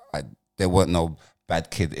you, there weren't no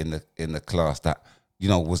bad kid in the class that, you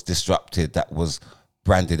know, was disrupted, that was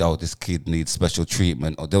branded, oh, this kid needs special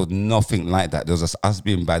treatment, or there was nothing like that. There was just us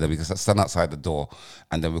being bad, and we could stand outside the door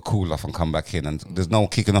and then we cool off and come back in, and there's no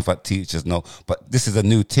kicking off at teachers, no. But this is a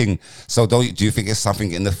new thing. So do you think it's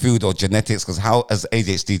something in the food or genetics? Because how has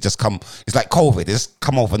ADHD just come, it's like COVID, it's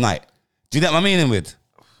come overnight. Do you know what I'm meaning with?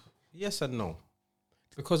 Yes and no.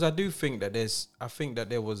 Because I do think that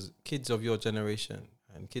there was kids of your generation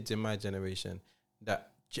and kids in my generation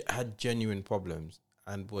that had genuine problems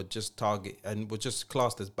and were just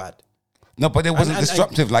classed as bad. No, but it wasn't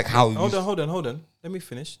disruptive like how you... Hold on. Let me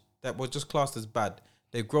finish. That was just classed as bad.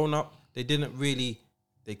 They've grown up. They didn't get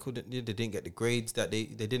the grades that they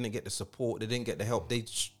didn't get the support. They didn't get the help. They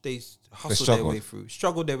hustled their way through,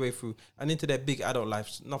 struggled their way through, and into their big adult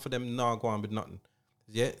lives. Not for them now go on with nothing.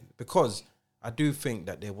 Yeah, because I do think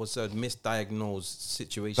that there was a misdiagnosed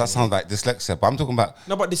situation. That sounds like dyslexia, but I'm talking about...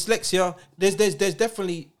 No, but dyslexia, there's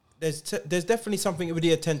definitely something with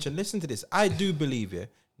the attention. Listen to this. I do believe, yeah,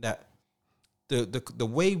 that the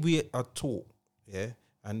way we are taught, yeah,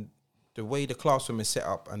 and the way the classroom is set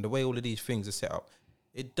up and the way all of these things are set up,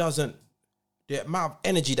 it doesn't, the amount of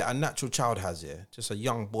energy that a natural child has, yeah, just a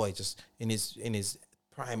young boy, just in his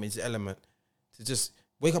prime, his element, to just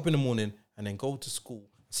wake up in the morning and then go to school,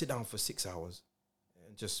 sit down for 6 hours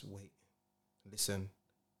and just wait, listen,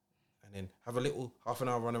 and then have a little half an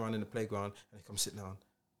hour run around in the playground and then come sit down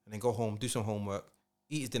and then go home, do some homework,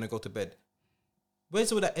 eat his dinner, go to bed.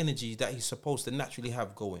 Where's all that energy that he's supposed to naturally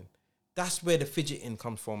have going? That's where the fidgeting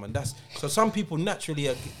comes from. And so some people naturally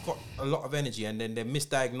have got a lot of energy and then they're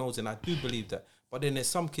misdiagnosed, and I do believe that. But then there's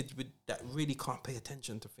some kids that really can't pay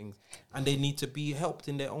attention to things and they need to be helped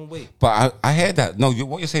in their own way. But I hear that. No,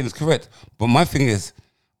 what you're saying is correct. But my thing is,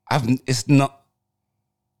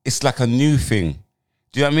 it's like a new thing.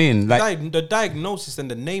 Do you know what I mean? Like the diagnosis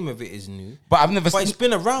and the name of it is new. But I've never seen... it's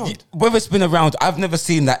been around. Whether it's been around, I've never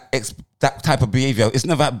seen that type of behavior. It's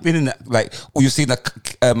never been in that, like, or you've seen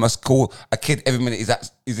a school, a kid every minute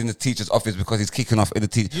he's in the teacher's office because he's kicking off in the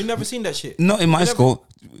teacher. You never seen that shit? Not in my school.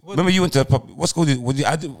 Remember you went to what school did you...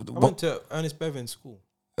 I went to Ernest Bevin school.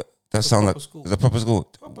 That sounds like... School. It's a proper school.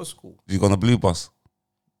 Proper school. You go on a blue bus?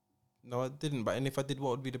 No, I didn't. But if I did, what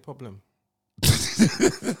would be the problem?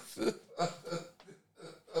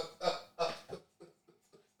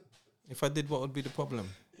 If I did, what would be the problem?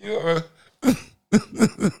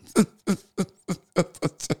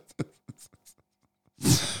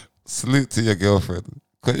 Salute to your girlfriend.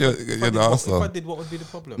 You're an arsehole. If I did, what would be the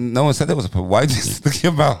problem? No one said there was a problem. Why did you look at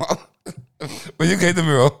your mouth? When you get in the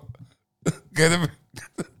mirror,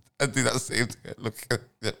 and do that same thing. Look at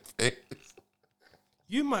your face.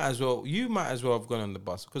 You might as well have gone on the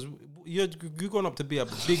bus because you're going up to be a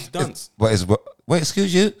big dunce. Wait,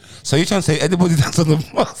 excuse you? So you're trying to say anybody that's on the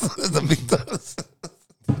bus is a big dunce?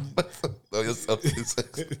 No, you're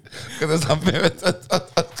self-insects. Because there's some parents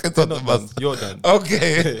that's on the bus. You're done.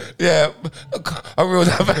 Okay. Yeah. I reeled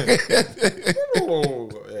that back.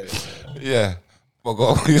 Yeah. Well, go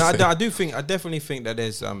on. I definitely think that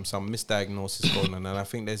there's some misdiagnosis going on, and I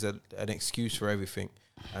think there's an excuse for everything.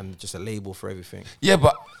 and just a label for everything. Yeah,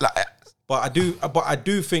 but like, But I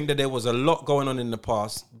do think that there was a lot going on in the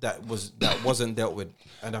past that wasn't dealt with.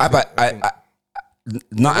 And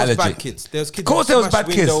not there was bad allergic. kids. There was kids. Of course, there was bad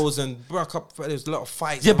kids. Windows and broke up. There was a lot of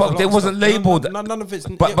fights. Yeah, but they wasn't labelled. None of it's.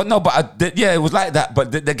 Yeah, it was like that.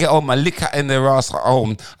 But they get home and lick in their ass at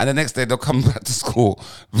home, and the next day they'll come back to school.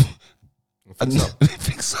 And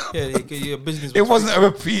fix up. Yeah, your business. It wasn't a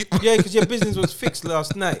repeat. Yeah, because your business was fixed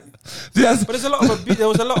last night. Yes. But there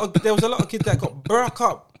was a lot of kids that got broke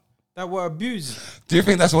up that were abused. Do you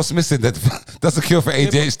think that's what's missing? That's a cure for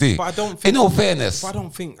ADHD. But I don't think, in all fairness, I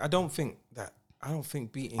don't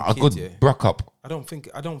think beating a kids. good broke up. I don't think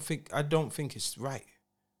it's right.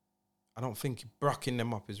 I don't think brocking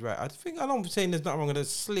them up is right. I'm saying there's nothing wrong with a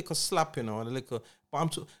slick or slap, you know, and a little.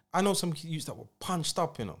 But I know some kids that were punched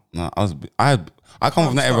up, you know. No, I come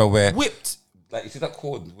from that era where whipped, like you see that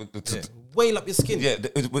cord with the wail up your skin. Yeah,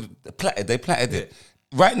 they plaited it.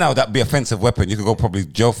 Right now, that'd be an offensive weapon. You could go probably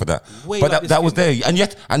jail for that. But that was there,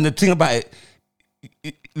 and the thing about it,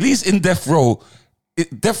 at least in death row,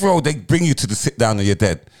 they bring you to the sit down and you're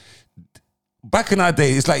dead. Back in our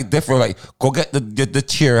day, it's like death row, like go get the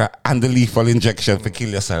chair and the lethal injection for kill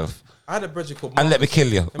yourself. I had a brother called Marcus. And let me kill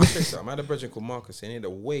you. Let me tell you something. I had a brother called Marcus, and he had a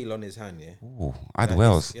whale on his hand. Yeah. Ooh, I had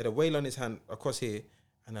whales. He had a whale on his hand across here,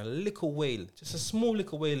 and a little whale, just a small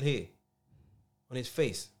little whale here, on his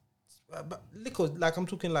face. But little, like I'm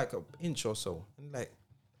talking like an inch or so, and like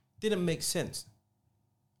didn't make sense.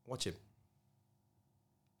 Watch him,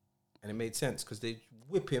 and it made sense because they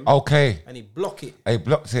whip him. Okay. And he block it. He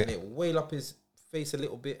blocked it. And it wail up his face a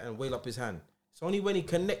little bit and wail up his hand. So only when he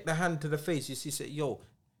connect the hand to the face, you see, say, yo,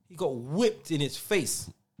 he got whipped in his face.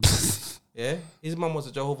 Yeah, his mum was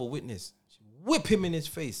a Jehovah's Witness. She whip him in his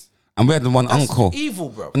face. And we had the one That's uncle. Evil,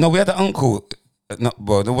 bro. No, we had an uncle. No,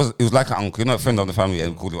 bro, it was like an uncle. You're not a friend of the family,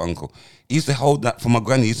 and we called him uncle. He used to hold that for my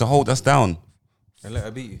granny. He used to hold us down And let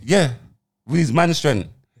her beat you. Yeah, with his man strength.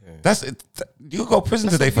 Yeah. That's it. You go to prison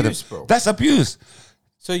today abuse, for them. Bro. That's abuse.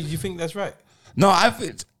 So you think that's right? No,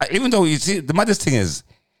 even though you see the maddest thing is,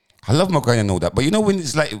 I love my granny and all that, but you know when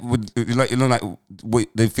it's like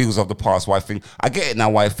the things of the past, why I get it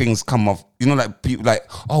now why things come off. You know, like people like,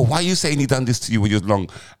 oh, why are you saying he done this to you when you was long,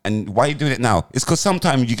 and why are you doing it now? It's because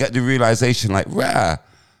sometimes you get the realization like, rah,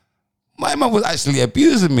 my mum was actually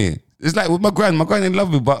abusing me. It's like with my granny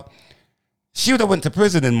loved me, but she would have went to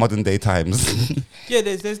prison in modern day times. Yeah,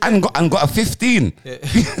 there's and got a 15. Yeah.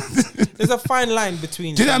 There's a fine line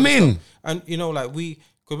between. Do you know what I mean? And you know, like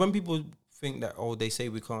because when people think that they say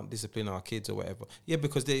we can't discipline our kids or whatever, yeah,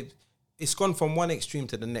 because it's gone from one extreme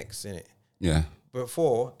to the next, innit? Yeah.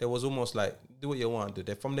 Before there was almost like do what you want to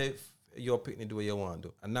do. From there, your picnic, do what you want to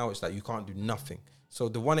do, and now it's like you can't do nothing. So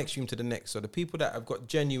the one extreme to the next. So the people that have got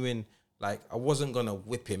genuine, like I wasn't gonna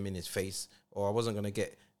whip him in his face, or I wasn't gonna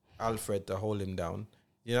get Alfred to hold him down.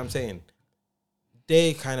 You know what I'm saying?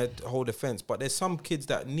 They kind of hold the fence, but there's some kids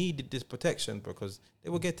that needed this protection because they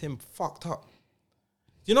were getting fucked up.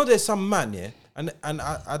 You know, there's some man, yeah, and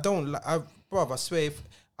I don't, bruv, I swear,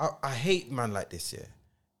 I hate man like this, yeah.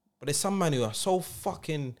 But there's some man who are so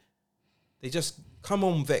fucking, they just come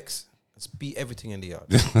home vexed and beat everything in the yard.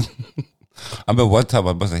 I remember one time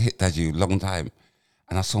I must have hit Daddy a long time,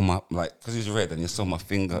 and I saw my, like, because he's red, and you saw my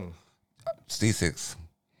finger, C6.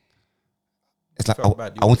 It's like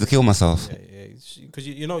I want to kill myself. Yeah, because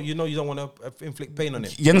you know you don't want to inflict pain on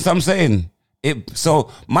him. You know what I'm saying? So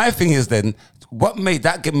my thing is then, what made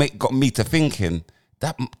that got me to thinking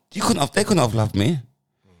that they couldn't have loved me,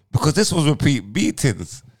 because this was repeat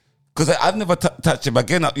beatings. Because I've never touched him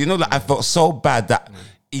again. You know, like I felt so bad that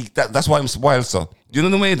that's why I'm spoiled. So you know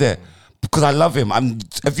the way there, because I love him.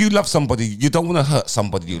 If you love somebody, you don't want to hurt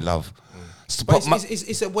somebody you love. But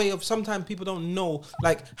it's a way of, sometimes people don't know,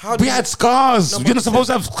 like, how we had scars. You're not supposed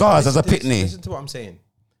to have scars as a pitney. Listen to what I'm saying.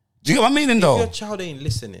 Do you get what I mean, though? If your child ain't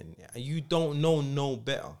listening, and you don't know no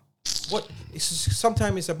better,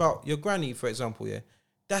 sometimes it's about your granny, for example, yeah?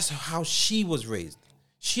 That's how she was raised.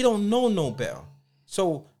 She don't know no better.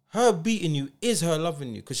 So her beating you is her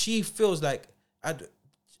loving you, because she feels like,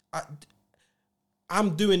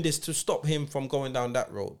 I'm doing this to stop him from going down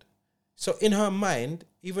that road. So in her mind,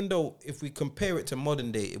 even though if we compare it to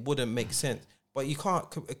modern day, it wouldn't make sense. But you can't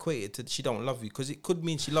equate it to she don't love you, because it could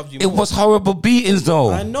mean she loves you more. It was horrible beatings,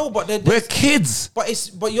 though. I know, but we're kids.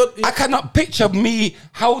 I cannot picture me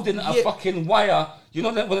holding a fucking wire. You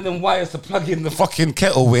know that one of them wires to plug in the fucking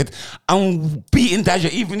kettle with. I'm beating Daja,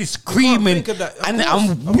 even he's screaming, and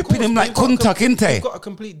I'm whipping him like kuntak, inte. You've got a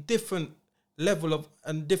complete different level of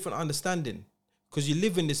and different understanding, because you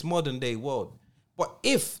live in this modern day world. But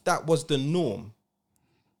if that was the norm,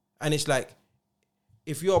 and it's like,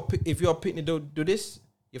 if you're pitney do this,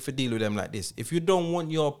 you have to deal with them like this. If you don't want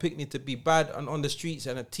your picnic to be bad and on the streets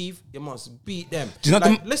and a thief, you must beat them. Do you know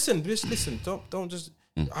like, listen. Don't just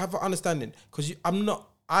have an understanding, because I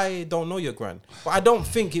don't know your gran, but I don't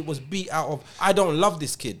think it was beat out of I don't love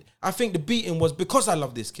this kid. I think the beating was because I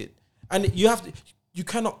love this kid, and you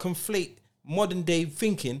cannot conflate modern day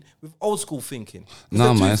thinking with old school thinking.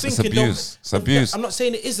 No, man, it's abuse. It's abuse. I'm not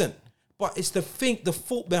saying it isn't, but it's the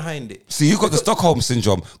fault behind it. See, you got the Stockholm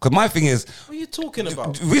syndrome. Because my thing is, what are you talking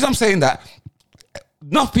about? The reason I'm saying that,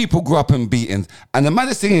 enough people grew up in beatings, and the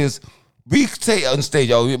maddest thing is, we say it on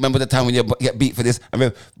stage, oh, remember the time when you get beat for this? I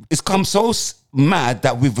mean, it's come so mad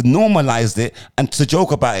that we've normalized it, and to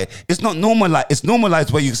joke about it. It's not normalized. It's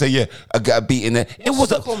normalized where you say, yeah, I got a beat in it. It was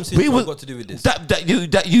Stockholm syndrome got to do with this?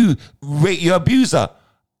 That you rate your abuser.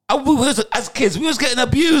 As kids, we was getting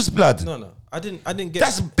abused, blood. No. I didn't get.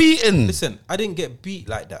 That's beaten. Listen, I didn't get beat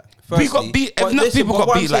like that. We got beat. Enough people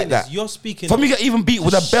got beat like that. You're speaking. For me, get even beat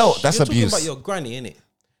with a belt. That's you're abuse. Talking about your granny, innit?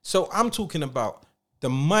 So I'm talking about the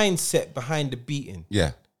mindset behind the beating.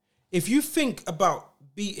 Yeah. If you think about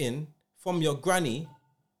beating from your granny,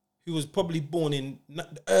 who was probably born in the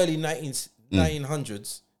early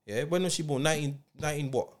 1900s, yeah. When was she born?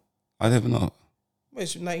 19 what? I don't even know. When,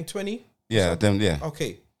 1920? Yeah. Yeah.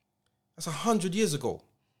 Okay, that's 100 years ago.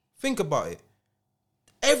 Think about it.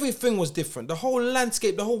 Everything was different. The whole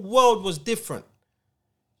landscape, the whole world was different.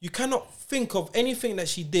 You cannot think of anything that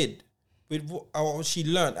she did with what she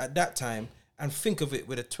learned at that time and think of it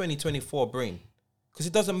with a 2024 brain, because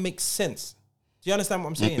it doesn't make sense. Do you understand what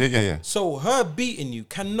I'm saying? Yeah. So her beating you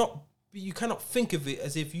cannot think of it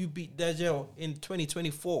as if you beat Dajel in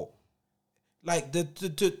 2024. Like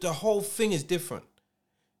the whole thing is different.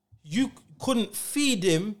 You couldn't feed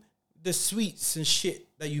him the sweets and shit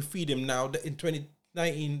that you feed him now in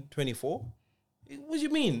 1924. What do you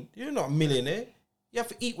mean? You're not a millionaire. You have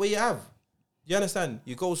to eat what you have. You understand?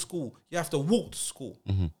 You go to school. You have to walk to school.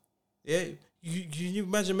 Mm-hmm. Yeah. You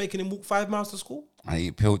imagine making him walk 5 miles to school? I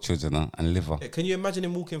eat pilchards and liver. Yeah, can you imagine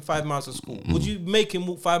him walking 5 miles to school? Would you make him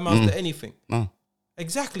walk 5 miles to anything? No.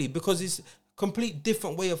 Exactly, because it's a complete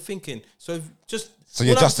different way of thinking. So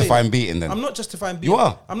you're justifying beating then? I'm not justifying beating. You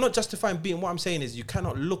are. I'm not justifying beating. What I'm saying is you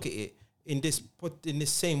cannot look at it in this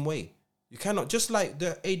same way. You cannot, just like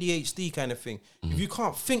the ADHD kind of thing. If you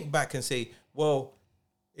can't think back and say, well,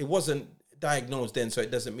 it wasn't diagnosed then, so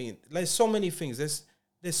it doesn't mean. There's so many things.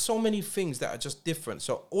 There's so many things that are just different.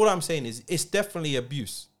 So all I'm saying is it's definitely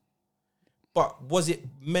abuse. But was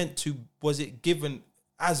it given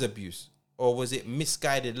as abuse? Or was it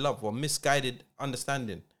misguided love or misguided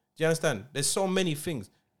understanding? Do you understand? There's so many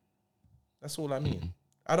things. That's all I mean.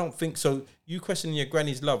 I don't think so. You questioning your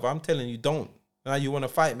granny's love. I'm telling you, don't. Now you want to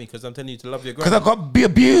fight me because I'm telling you to love your granny. Because I got be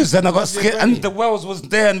abused and I got scared and the wells was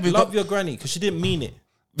there and we love your granny because she didn't mean it.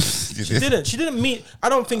 She didn't mean. I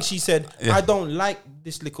don't think she said, I don't like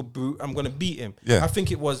this little brute, I'm going to beat him. Yeah. I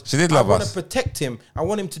think it was, she did love I want us. to protect him. I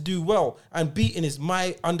want him to do well. And beating is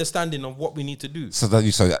my understanding of what we need to do. So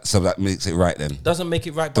that makes it right then? Doesn't make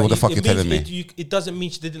it right. What the fuck you telling me? It doesn't mean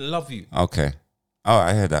she didn't love you. Okay. Oh,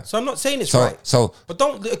 I hear that. So I'm not saying it's right. But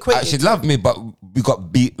don't equate she loved me, but we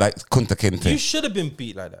got beat like Kunta Kinte. You should have been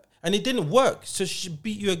beat like that. And it didn't work. So she should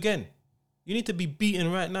beat you again. You need to be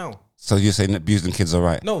beaten right now. So you're saying that abusing kids are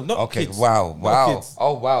right? No, not kids. Wow. Not kids.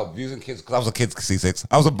 Oh, wow. Abusing kids. Because I was a kid, C6.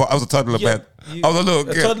 I was a toddler, man. I was a little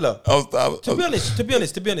kid. Toddler. To be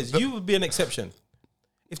honest, you would be an exception.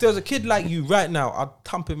 If there was a kid like you right now, I'd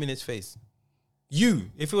thump him in his face.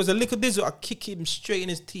 If it was a little dizzle, I'd kick him straight in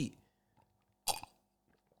his teeth.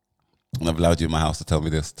 And I've allowed you in my house to tell me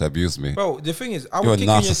this, to abuse me. Bro, the thing is, you're a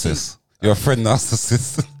narcissist. You're a friend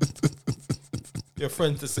narcissist. Your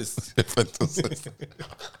friend to sis. Your friend to sis.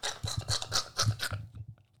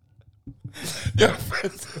 Your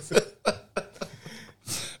friend to sis.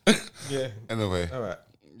 Yeah. Anyway. All right.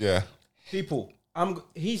 Yeah. People,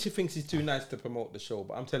 he thinks he's too nice to promote the show,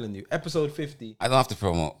 but I'm telling you, episode 50. I don't have to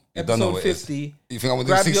promote. You episode don't know what 50. It is. You think I'm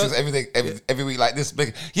going to do 6 every week like this?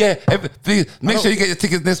 Yeah. Please, make sure you get your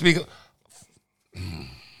tickets this week.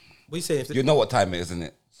 What you saying? You know what time it is, isn't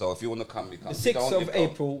it? So if you want to come, you come. The 6th of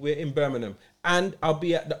April, we're in Birmingham. And I'll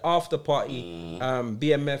be at the after party.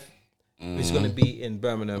 BMF is going to be in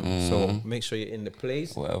Birmingham. So make sure you're in the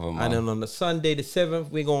place. Whatever, man. And then on the Sunday, the 7th,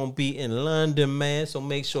 we're going to be in London, man. So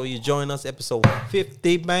make sure you join us, episode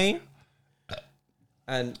 50, man.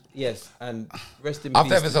 And yes, and rest in peace.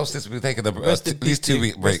 After episode 6, we're taking at least 2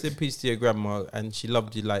 week break. Rest in peace to your grandma. And she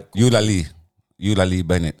loved you like... Eula Lee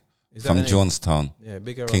Bennett from Jonestown. Yeah,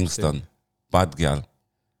 bigger Kingston. Bad girl.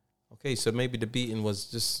 Okay, so maybe the beating was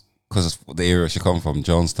just... Because the area she come from,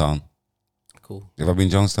 Jonestown. Cool. You ever been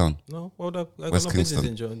Jonestown? No, well, I got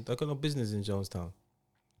no business in Jonestown.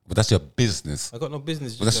 But that's your business. I got no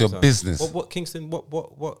business. But that's your business. What Kingston?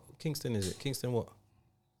 What Kingston is it? Kingston what?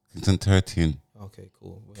 Kingston 13. Okay,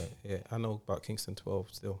 cool. Yeah, I know about Kingston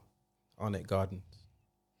 12 still. Arnett Gardens.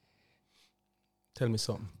 Tell me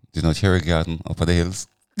something. Do you know Cherry Garden up at the hills?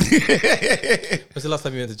 When's the last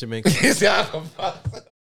time you went to Jamaica?